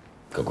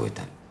 Какой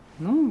Италию?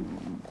 Ну,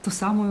 ту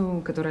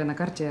самую, которая на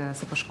карте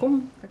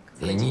сапожком.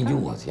 Я не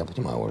идиот. Я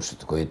понимаю, что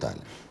такое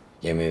Италия.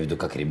 Я имею в виду,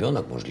 как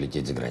ребенок может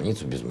лететь за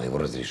границу без моего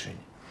разрешения.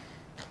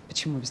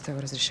 Почему без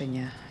твоего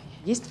разрешения?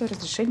 Есть твое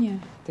разрешение.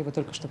 Ты его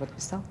только что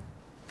подписал.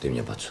 Ты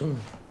меня подсунула?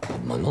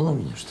 Обманула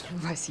меня, что ли?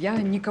 Вась, я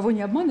никого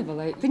не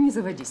обманывала. Ты не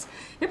заводись.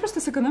 Я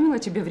просто сэкономила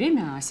тебе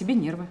время, а себе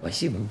нервы.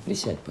 Спасибо.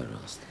 Присядь,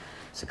 пожалуйста.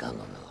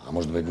 Сэкономила. А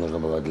может быть, нужно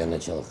было для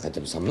начала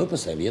хотя бы со мной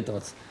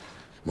посоветоваться?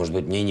 Может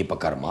быть, мне не по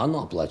карману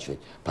оплачивать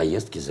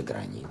поездки за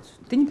границу?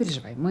 Ты не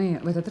переживай.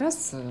 Мы в этот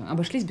раз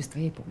обошлись без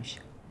твоей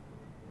помощи.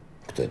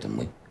 Кто это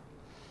мы?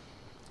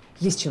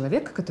 Есть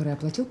человек, который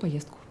оплатил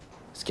поездку.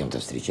 С кем ты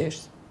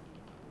встречаешься?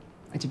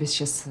 А тебя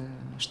сейчас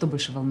что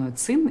больше волнует,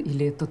 сын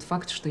или тот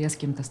факт, что я с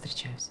кем-то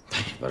встречаюсь?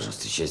 Пожалуйста,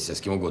 встречайся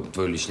с кем угодно,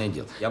 твое личное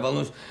дело. Я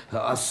волнуюсь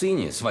о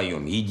сыне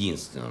своем,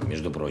 единственном,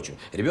 между прочим.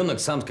 Ребенок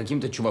сам с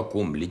каким-то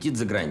чуваком летит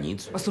за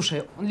границу.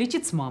 Послушай, он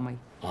летит с мамой.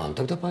 А, ну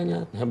тогда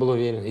понятно, я был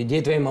уверен.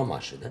 Идея твоей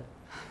мамаши, да?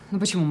 Ну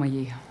почему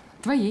моей?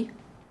 Твоей.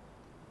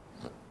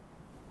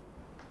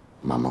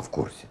 Мама в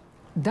курсе.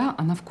 Да,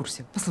 она в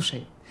курсе.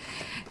 Послушай,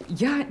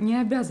 я не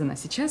обязана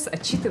сейчас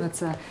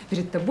отчитываться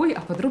перед тобой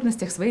о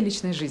подробностях своей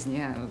личной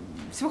жизни.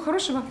 Всего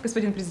хорошего,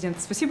 господин президент.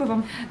 Спасибо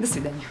вам. До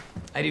свидания.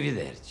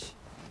 Аривидерчи.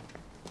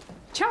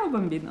 Чао,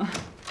 бомбино.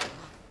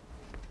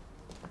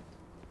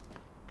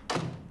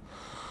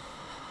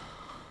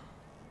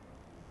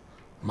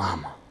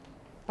 Мама.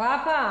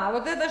 Папа, а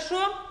вот это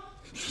что?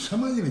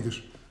 Сама не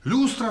видишь.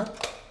 Люстра.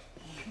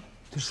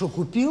 Ты что,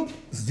 купил?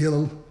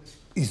 Сделал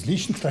из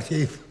личных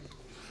трофеев.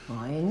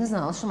 Я не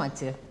знала, что мать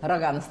тебе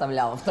рога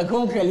наставляла в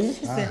таком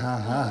количестве.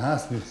 Ага,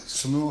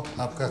 смешно,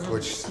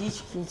 обхохочешься.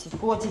 Птички,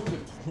 котики.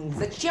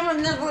 Зачем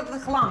мне надо было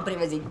этот хлам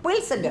привозить?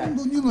 Пыль собирать?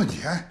 Ну, не нуди,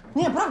 а.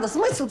 Не, правда,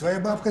 смысл? Твоя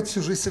бабка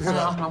всю жизнь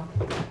собирала. Ага.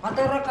 А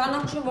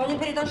тараканов чего не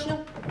перетащил?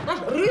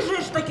 Знаешь,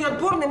 рыжие ж такие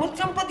отборные, мы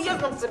всем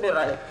подъездом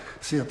собирали.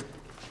 Свет,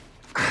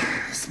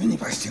 смени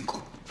пластинку.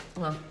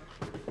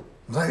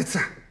 Нравится?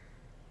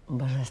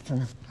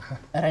 Божественно.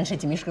 Раньше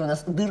эти мишки у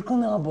нас дырку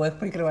на обоях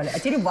прикрывали, а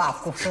теперь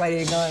бабку в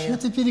своей голове. Что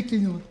ты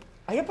переклинила?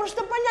 А я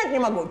просто понять не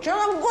могу, что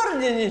нам в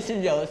городе не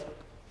сиделось.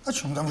 А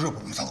что мы там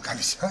жопами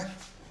толкались, а?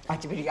 А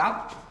теперь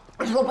я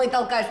жопой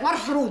толкаюсь в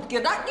маршрутке,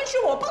 да?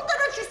 Ничего,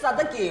 1,5 часа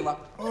до Киева.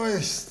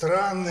 Ой,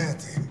 странная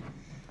ты.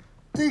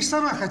 Ты ж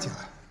сама хотела.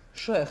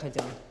 Что я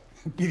хотела?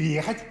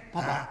 Переехать?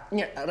 Папа,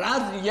 нет,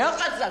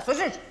 разъехаться.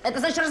 Слышишь, это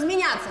значит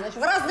разменяться, значит,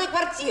 в разные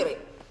квартиры.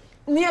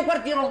 Мне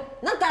квартиру,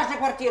 Наташе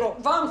квартиру,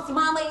 вам с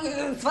мамой,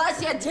 с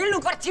Васей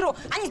отдельную квартиру,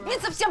 а не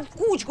сбиться всем в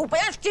кучку,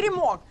 понимаешь, в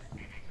теремок.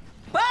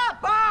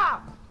 Папа!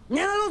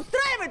 Мне надо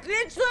устраивать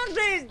личную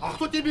жизнь! А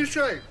кто тебе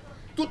мешает?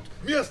 Тут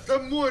вместо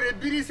моря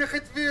берись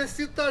хоть весь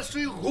этаж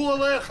и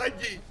голая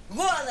ходи.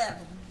 Голая,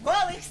 в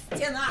голых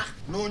стенах.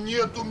 Ну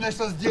нет у меня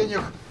сейчас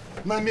денег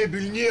на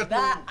мебель нет.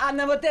 Да, а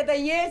на вот это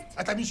есть?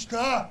 Это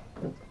мечта.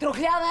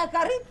 Трухлявая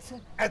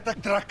корыца? Это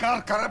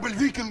тракар, корабль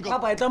викингов.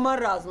 Папа, это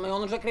маразм, и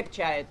он уже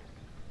крепчает.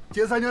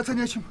 Тебе заняться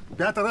нечем.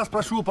 5-й раз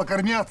прошу,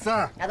 покорми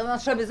отца. А ты у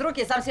нас что, без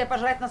руки, сам себе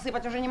пожрать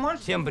насыпать уже не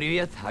можешь? Всем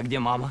привет. А где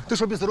мама? Ты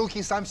что, без руки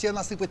и сам себе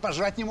насыпать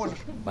пожрать не можешь?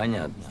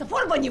 Понятно.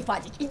 Форма не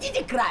фатить,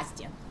 идите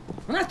красьте.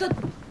 У нас тут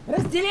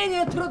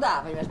разделение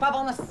труда, понимаешь? Папа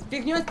у нас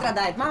фигней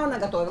страдает, мама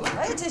наготовила.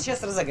 А я тебя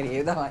сейчас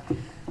разогрею, давай.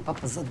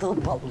 Папа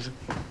задолбал уже.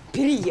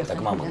 Переехал.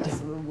 Так мама где?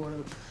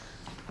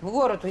 В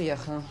город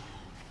уехала.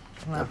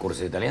 На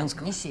курсы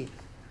итальянского? Неси.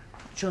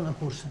 Что на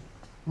курсы?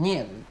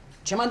 Нет,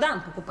 чемодан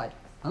покупать.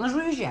 Она же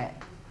уезжает.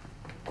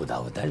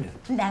 Куда, в Италию?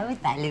 Да, в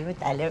Италию, в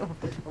Италию.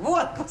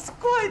 Вот,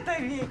 какой-то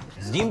век.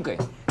 С Димкой?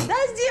 Да,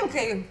 с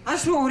Димкой. А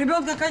что, у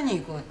ребенка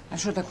каникулы. А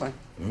что такое?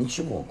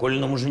 Ничего,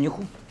 Колиному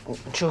жениху.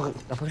 Че,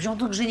 а почему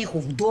тут к жениху?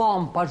 В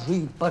дом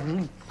пожить.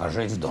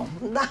 Пожить в дом?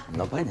 Да.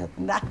 Ну,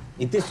 понятно. Да.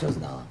 И ты все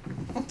знала?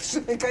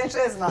 Конечно,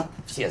 я знал.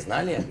 Все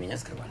знали и от меня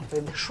скрывали.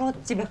 Да что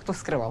от тебя кто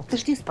скрывал? Ты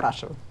ж не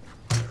спрашивал.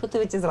 Что ты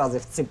в эти зразы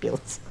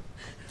вцепился?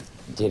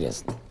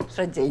 Интересно.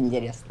 Что тебе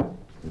интересно?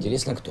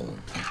 Интересно, кто он?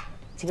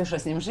 Тебе что,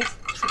 с ним жить?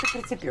 Что ты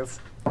прицепился?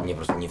 Мне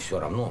просто не все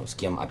равно, с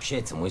кем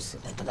общается мой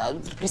сын. Это да,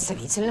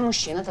 представительный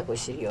мужчина такой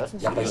серьезный.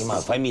 Я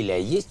понимаю, фамилия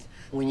есть?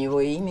 У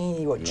него имя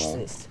и отчество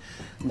есть.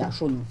 Да,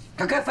 что?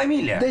 Какая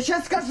фамилия? Да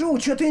сейчас скажу,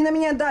 что ты на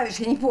меня давишь,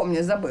 я не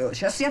помню, забыла.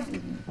 Сейчас я...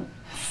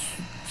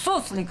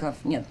 Сосликов,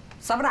 нет,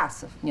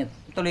 Саврасов, нет.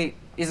 То ли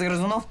из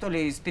грызунов, то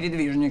ли из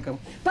передвижников.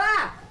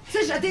 Па!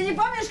 Слышь, а ты не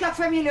помнишь, как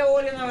фамилия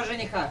Олиного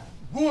жениха?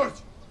 Борщ!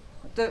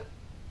 Ты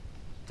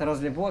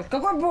разве борщ?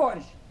 Какой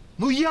борщ?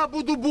 Ну я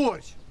буду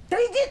борщ! Да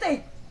иди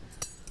ты!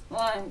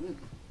 Ой.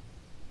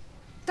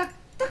 Так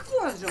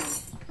вот же он.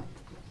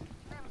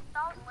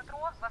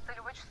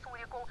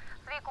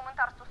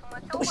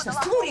 Точно,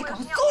 Суриков!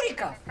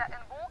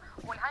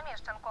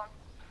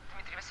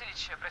 Дмитрий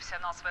Васильевич –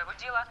 профессионал своего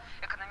дела,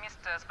 экономист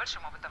с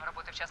большим опытом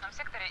работы в частном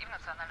секторе и в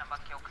Национальном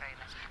банке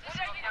Украины.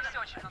 Здесь у меня все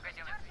очень много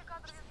делает.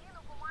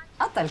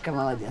 А Талька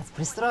молодец,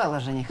 пристроила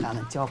жениха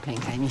на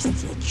тепленькое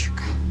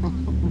местечко.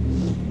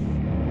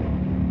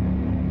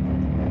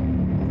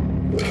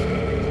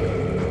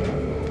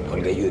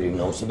 Ольга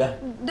Юрьевна у себя?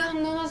 Да,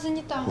 но она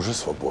занята. Уже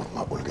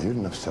свободно. Ольга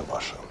Юрьевна вся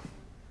ваша.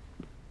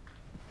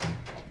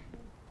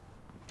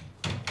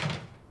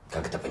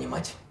 Как это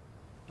понимать?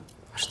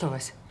 Что,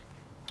 Вася?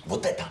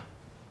 Вот это.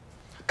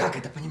 Как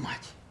это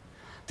понимать?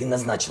 Ты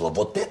назначила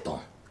вот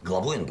эту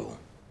главой НБУ.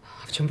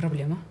 А в чем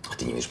проблема? А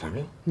ты не видишь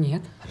проблем?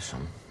 Нет. Хорошо.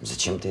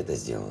 Зачем ты это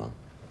сделала?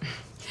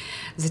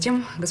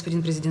 Затем,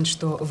 господин президент,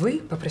 что вы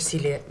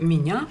попросили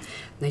меня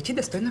найти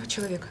достойного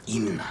человека.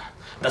 Именно.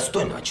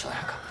 Достойного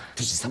человека.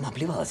 Ты же сама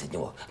плевалась от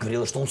него.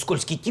 Говорила, что он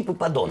скользкий тип и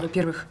подонок.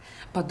 Во-первых,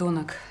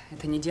 подонок –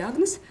 это не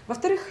диагноз.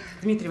 Во-вторых,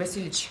 Дмитрий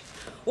Васильевич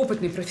 –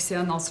 опытный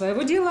профессионал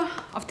своего дела.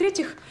 А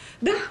в-третьих,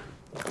 да,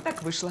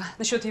 так вышло.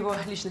 Насчет его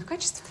личных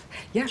качеств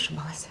я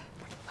ошибалась.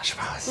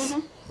 Ошибалась?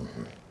 Угу.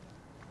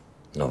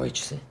 Новые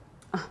часы?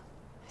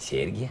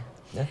 Серьги,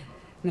 да?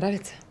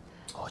 Нравится?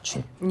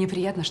 Очень. Мне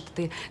приятно, что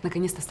ты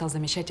наконец-то стал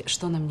замечать,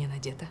 что на мне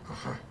надето.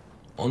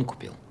 Он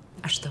купил.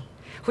 А что?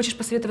 Хочешь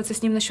посоветоваться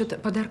с ним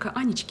насчет подарка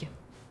Анечке?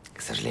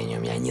 К сожалению,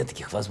 у меня нет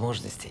таких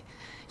возможностей.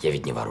 Я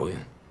ведь не ворую.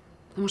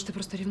 А может, ты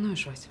просто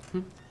ревнуешь, Вась?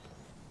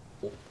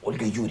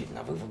 Ольга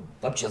Юрьевна, вы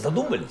вообще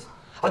задумались?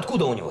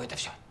 Откуда у него это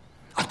все?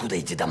 Откуда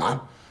эти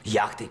дома,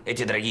 яхты,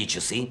 эти дорогие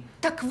часы?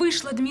 Так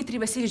вышло, Дмитрий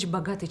Васильевич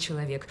богатый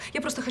человек.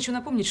 Я просто хочу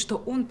напомнить, что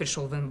он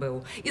пришел в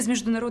НБУ из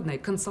международной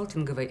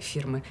консалтинговой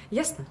фирмы.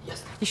 Ясно?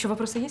 Ясно. Еще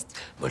вопросы есть?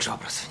 Больше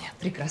вопросов нет.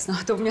 Прекрасно.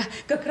 А то у меня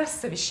как раз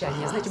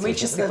совещание. Знаете, мои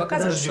часы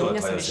показывают, что у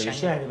меня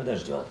совещание.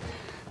 Подождет.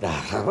 Да,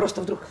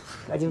 просто вдруг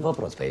один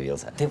вопрос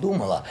появился. Ты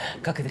думала,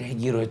 как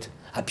отреагирует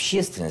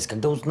общественность,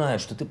 когда узнает,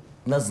 что ты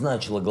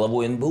назначила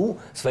главой НБУ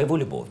своего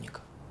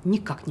любовника?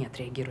 Никак не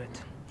отреагирует.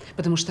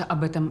 Потому что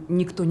об этом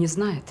никто не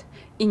знает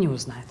и не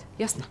узнает.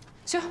 Ясно?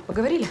 Все,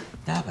 поговорили?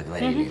 Да,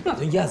 поговорили.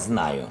 Но я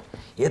знаю.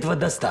 И этого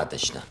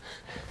достаточно.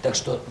 Так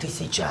что ты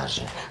сейчас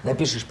же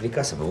напишешь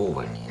приказ об его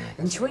увольнении.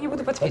 Ничего не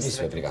буду подписывать.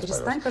 Подписывай приказ,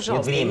 Перестань, пожалуйста.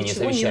 пожалуйста. Нет времени,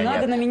 Ничего совещания. не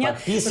надо на меня,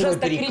 Подписывай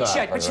пожалуйста, приказ,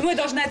 кричать. пожалуйста. Почему я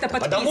должна это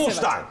подписывать? Потому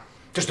что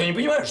ты что, не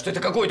понимаешь, что это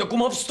какое-то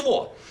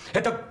кумовство?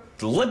 Это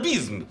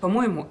лоббизм.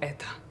 По-моему,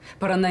 это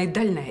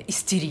параноидальная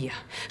истерия.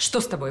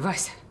 Что с тобой,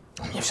 Вася?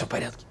 У меня все в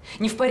порядке.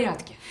 Не в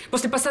порядке.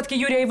 После посадки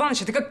Юрия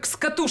Ивановича ты как с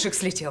катушек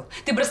слетел.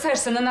 Ты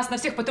бросаешься на нас, на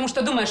всех, потому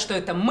что думаешь, что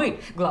это мы,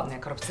 главные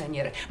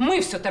коррупционеры. Мы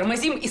все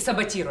тормозим и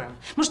саботируем.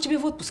 Может, тебе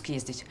в отпуск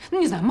ездить?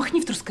 Ну, не знаю,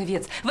 махни в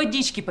Трусковец,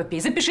 водички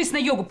попей, запишись на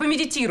йогу,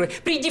 помедитируй,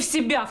 приди в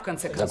себя, в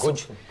конце концов.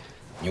 Закончил?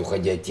 Не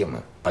уходя от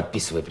темы,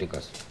 подписывай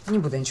приказ. Не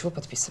буду ничего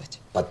подписывать.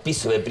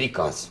 Подписывай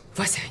приказ.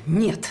 Вася,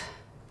 нет.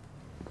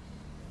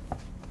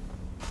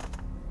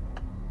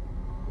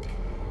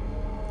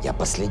 Я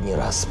последний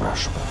раз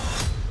спрашиваю.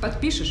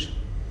 Подпишешь?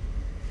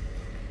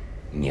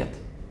 Нет.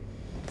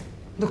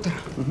 Доктор,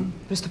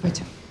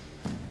 приступайте.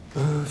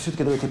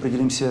 Все-таки давайте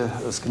определимся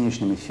с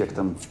конечным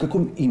эффектом. В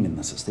каком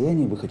именно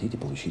состоянии вы хотите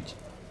получить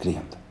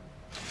клиента?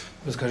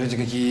 Вы скажите,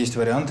 какие есть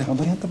варианты?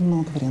 Вариантов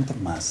много,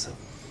 вариантов масса.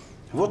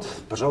 Вот,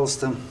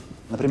 пожалуйста,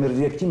 например,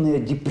 реактивная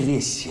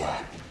депрессия.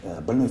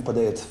 Больной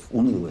впадает в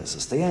унылое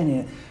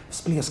состояние,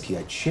 всплески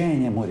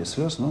отчаяния, море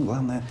слез, но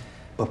главное –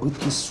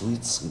 попытки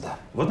суицида.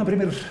 Вот,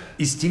 например,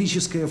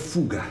 истерическая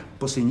фуга.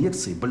 После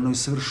инъекции больной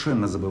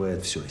совершенно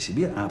забывает все о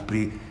себе, а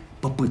при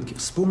попытке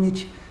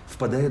вспомнить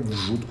впадает в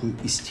жуткую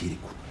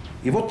истерику.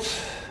 И вот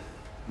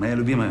моя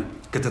любимая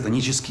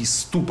кататонический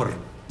ступор.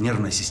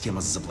 Нервная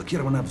система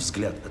заблокирована,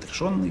 взгляд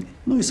отрешенный.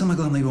 Ну и самое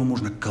главное, его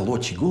можно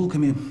колоть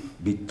иголками,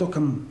 бить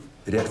током,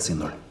 реакции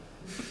ноль.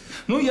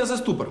 Ну, я за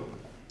ступор.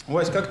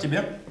 Вась, как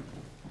тебе?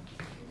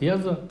 Я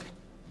за.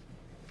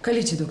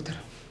 Колите, доктор.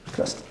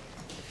 Прекрасно.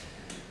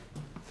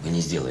 Вы не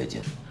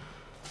сделаете.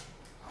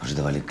 Вы же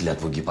давали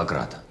клятву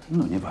Гиппократа.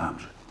 Ну, не вам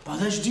же.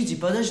 Подождите,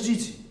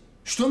 подождите.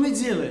 Что мы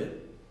делаем?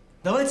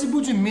 Давайте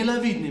будем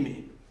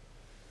миловидными.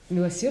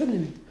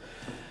 Милосердными?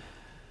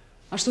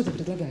 А что ты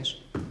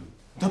предлагаешь?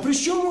 Да при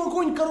чем мы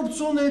какое-нибудь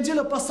коррупционное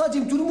дело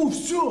посадим в тюрьму?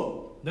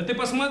 Все. Да ты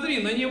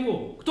посмотри на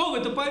него. Кто в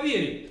это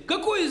поверит?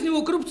 Какой из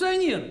него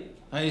коррупционер?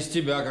 А из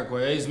тебя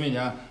какой, а из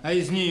меня, а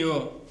из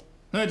нее.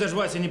 Ну это ж,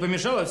 Вася, не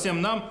помешало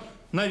всем нам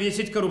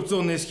навесить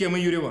коррупционные схемы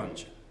Юрия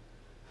Ивановича.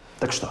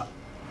 Так что,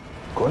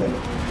 Коля?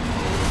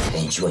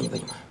 Я ничего не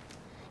понимаю.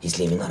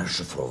 Если имена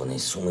расшифрованы,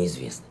 суммы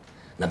известны.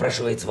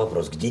 Напрашивается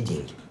вопрос, где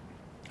деньги?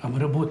 А мы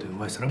работаем,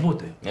 Вась,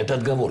 работаем. Это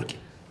отговорки.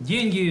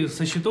 Деньги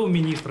со счетов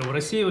министров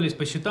рассеивались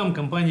по счетам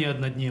компании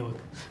однодневок.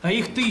 А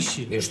их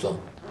тысячи. И что?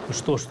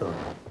 Что?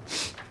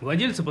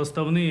 Владельцы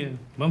подставные,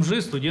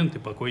 бомжи, студенты,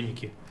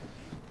 покойники.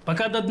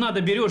 Пока до дна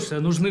доберешься,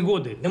 нужны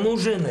годы. Да мы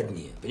уже на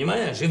дне,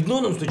 понимаешь? И в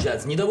дно нам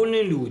стучатся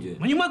недовольные люди.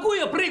 Ну не могу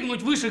я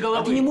прыгнуть выше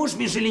головы. А ты не можешь,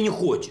 Миша, или не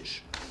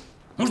хочешь?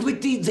 Может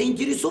быть, ты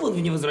заинтересован в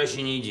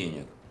невозвращении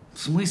денег? В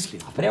смысле?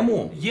 В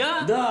прямом.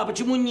 Я? Да,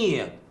 почему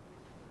нет?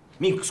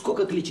 Мик,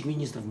 сколько кличек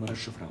министров мы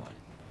расшифровали?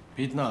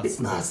 15.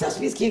 15, а в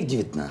списке их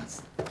 19.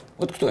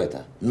 Вот кто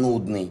это?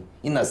 Нудный,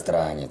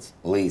 иностранец,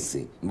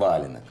 лысый,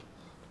 валенок.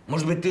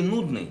 Может быть, ты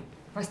нудный?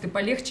 Вась, ты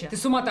полегче. Ты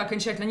с ума-то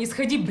окончательно не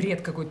сходи,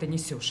 бред какой-то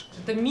несешь.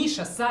 Это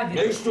Миша Савин.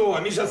 Да и что?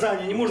 Миша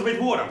Савин не может быть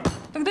вором.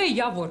 Тогда и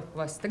я вор,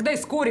 Вась. Тогда и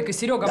Скорик, и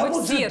Серега. Да мы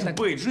вот все же так.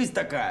 быть, жизнь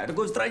такая.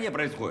 Такое в стране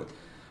происходит.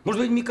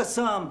 Может быть, Мика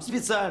сам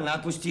специально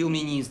отпустил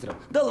министра,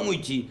 дал ему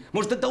идти.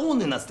 Может, это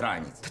он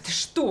иностранец? Да ты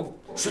что?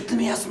 Что ты на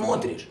меня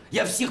смотришь?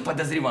 Я всех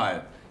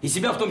подозреваю. И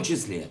себя в том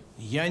числе.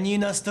 Я не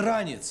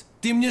иностранец.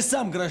 Ты мне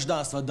сам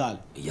гражданство дал.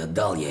 Я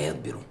дал, я и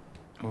отберу.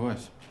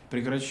 Вась,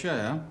 прекращай,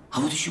 а? А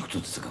вот еще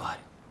кто-то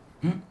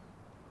заговаривает.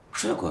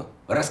 Что такое?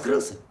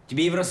 Раскрылся?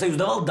 Тебе Евросоюз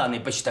давал данные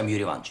по счетам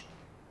Юрия Ивановича?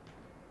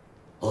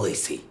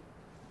 Лысый.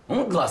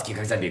 Ну, глазки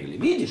как забегали.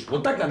 Видишь?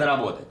 Вот так надо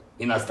работать.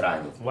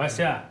 Иностранец.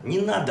 Вася. Не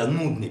надо,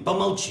 нудный.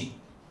 Помолчи.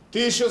 Ты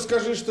еще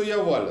скажи, что я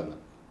валена.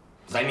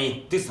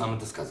 Заметь, ты сам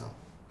это сказал.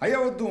 А я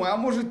вот думаю, а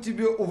может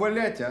тебе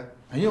увалять, а?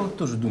 А я вот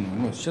тоже думаю,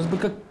 ну, сейчас бы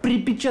как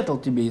припечатал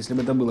тебе, если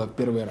бы это было в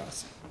первый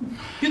раз.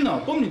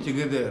 Пенал, помните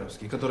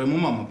ГДРовский, который ему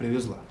мама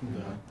привезла?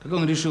 Да. Как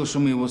он решил, что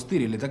мы его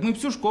стырили, так мы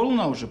всю школу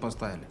на уши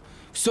поставили.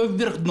 Все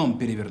вверх дном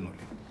перевернули.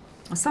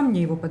 А сам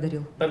мне его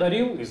подарил.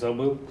 Подарил и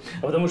забыл.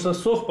 А потому что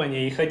сох по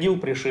ней и ходил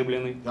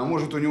пришибленный. А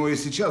может, у него и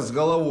сейчас с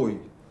головой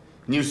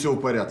не все в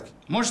порядке.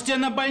 Может, тебе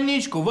на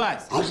больничку,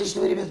 Вась?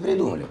 Отлично вы, ребят,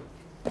 придумали.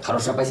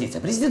 Хорошая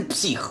позиция. Президент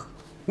псих.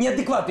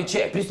 Неадекватный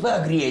человек, приступы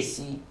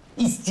агрессии,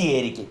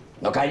 истерики.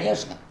 Но,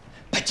 конечно,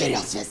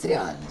 потерял связь с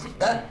реальностью,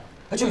 да?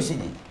 А что вы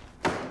сидите?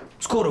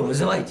 Скорую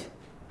вызывайте.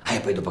 А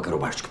я пойду пока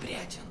рубашечку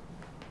переодену.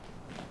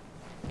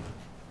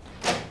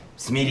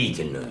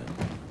 Смирительную.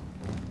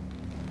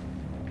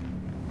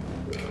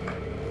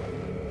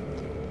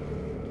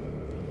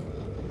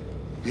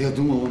 Я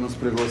думал, он нас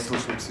пригласил,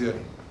 чтобы все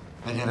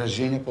на день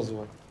рождения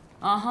позвать.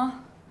 Ага.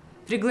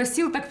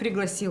 Пригласил, так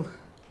пригласил.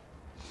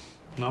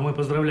 Ну, а мы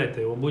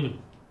поздравлять-то его будем?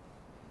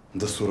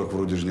 До 40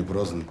 вроде же не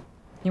празднуют.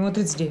 Ему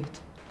 39.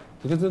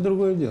 Так это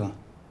другое дело.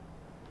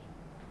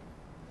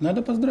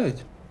 Надо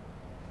поздравить.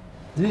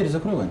 Дверь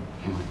закрой, Вань.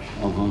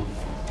 Ага.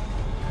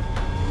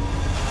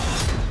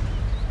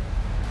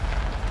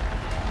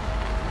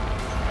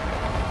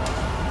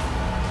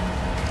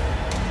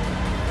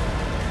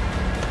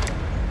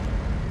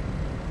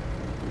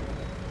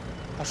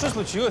 А что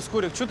случилось,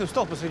 Скорик? Что ты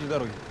встал посреди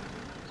дороги?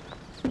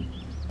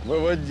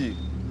 Выводи.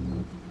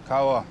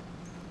 Кого?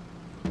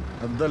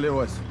 Отдали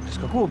Васю. С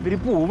какого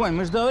перепугу, Вань?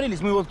 Мы же договорились,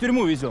 мы его в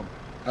тюрьму везем.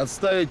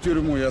 Отставить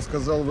тюрьму, я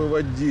сказал,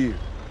 выводи.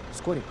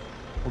 Скорик,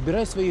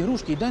 убирай свои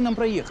игрушки и дай нам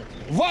проехать.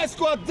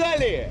 Ваську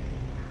отдали!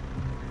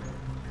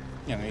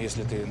 Не, ну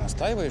если ты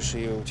настаиваешь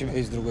и у тебя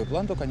есть другой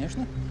план, то,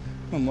 конечно,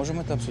 мы можем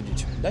это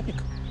обсудить. Да, Пик?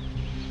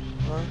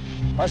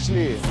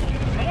 Пошли.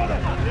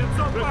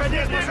 Выходи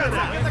из машины!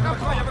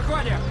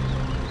 Выходим!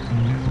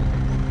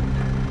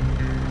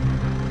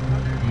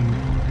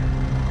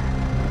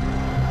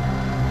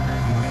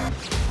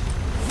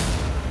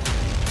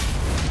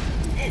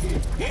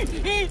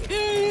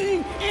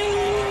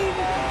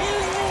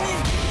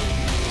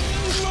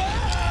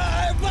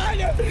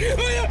 Ваня!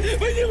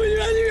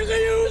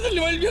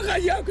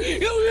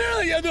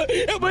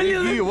 Я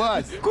болел! Иди,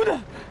 Вась! Куда?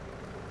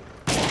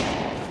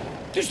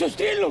 Ты что,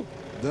 стрельнул?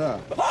 Да.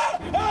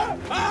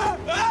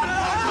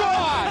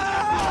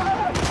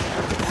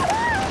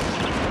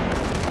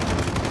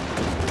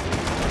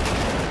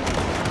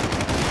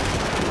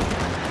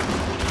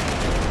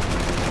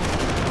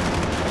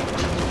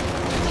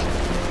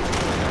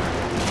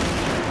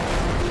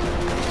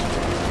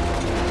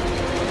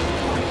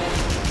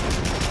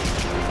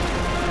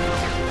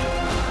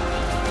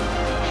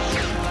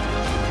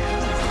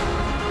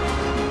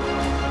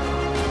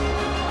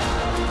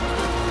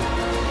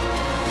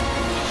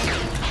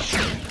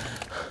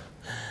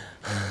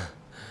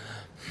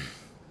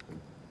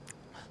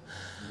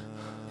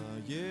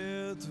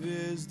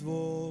 Весь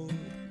двор,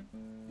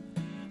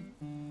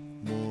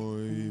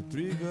 мой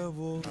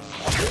приговор.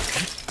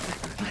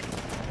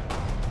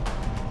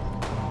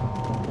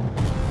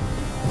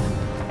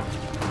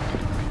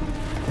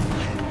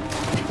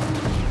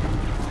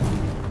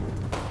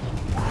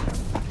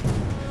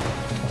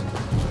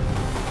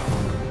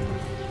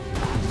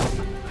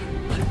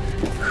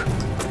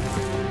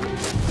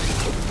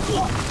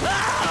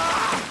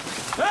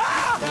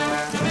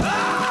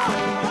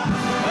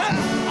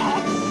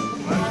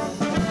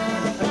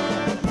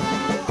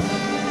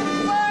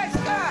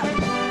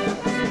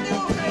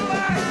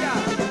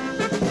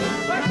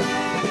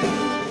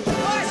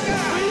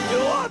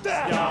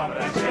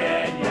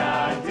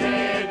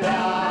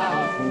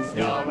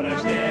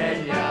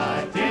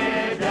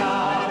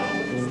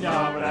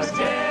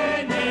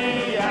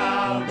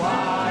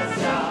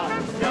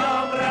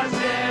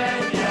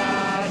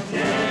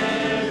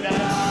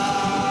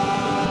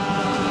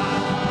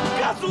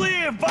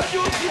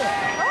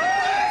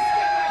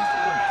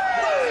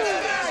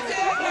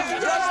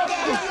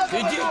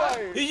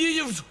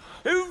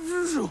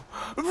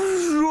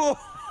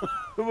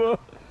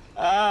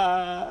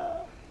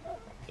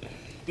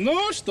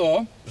 Ну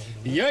что,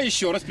 я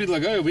еще раз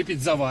предлагаю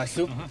выпить за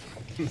Васю,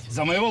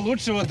 за моего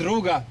лучшего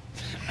друга.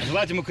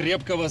 Желать ему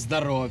крепкого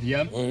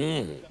здоровья.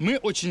 Мы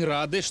очень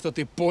рады, что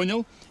ты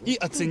понял и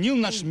оценил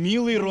наш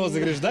милый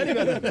розыгрыш, да,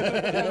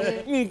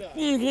 ребята?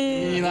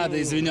 Не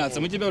надо извиняться,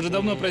 мы тебя уже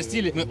давно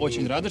простили. Мы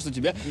очень рады, что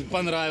тебе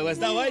понравилось.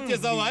 Давайте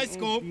за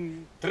Ваську.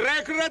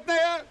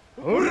 Трехкратное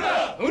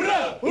ура!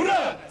 Ура!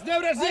 Ура! С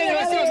днем рождения,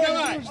 Васек,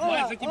 давай!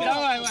 Вася, тебе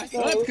давай, Вася!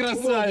 Вот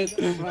красавец!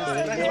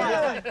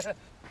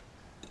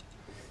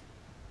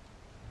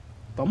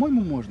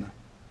 По-моему, можно.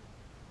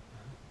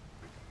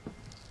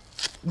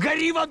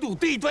 Гори в аду,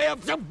 ты и твоя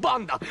вся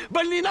банда!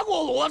 Больные на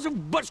голову, у вас же в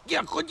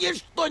башке хоть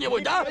есть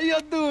что-нибудь, да? Я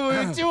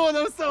думаю, чего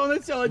нам с самого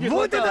начала не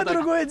Вот хватало это так?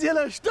 другое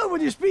дело. Что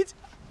будешь пить?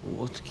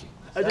 Водки.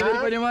 А теперь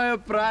понимаю,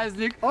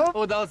 праздник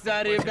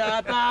удался,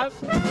 ребята.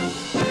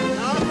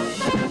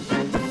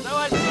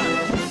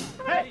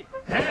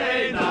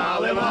 Гей,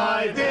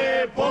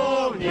 наливайте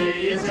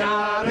повні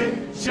чари,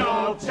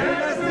 щоб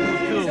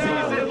чесні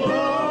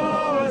зело.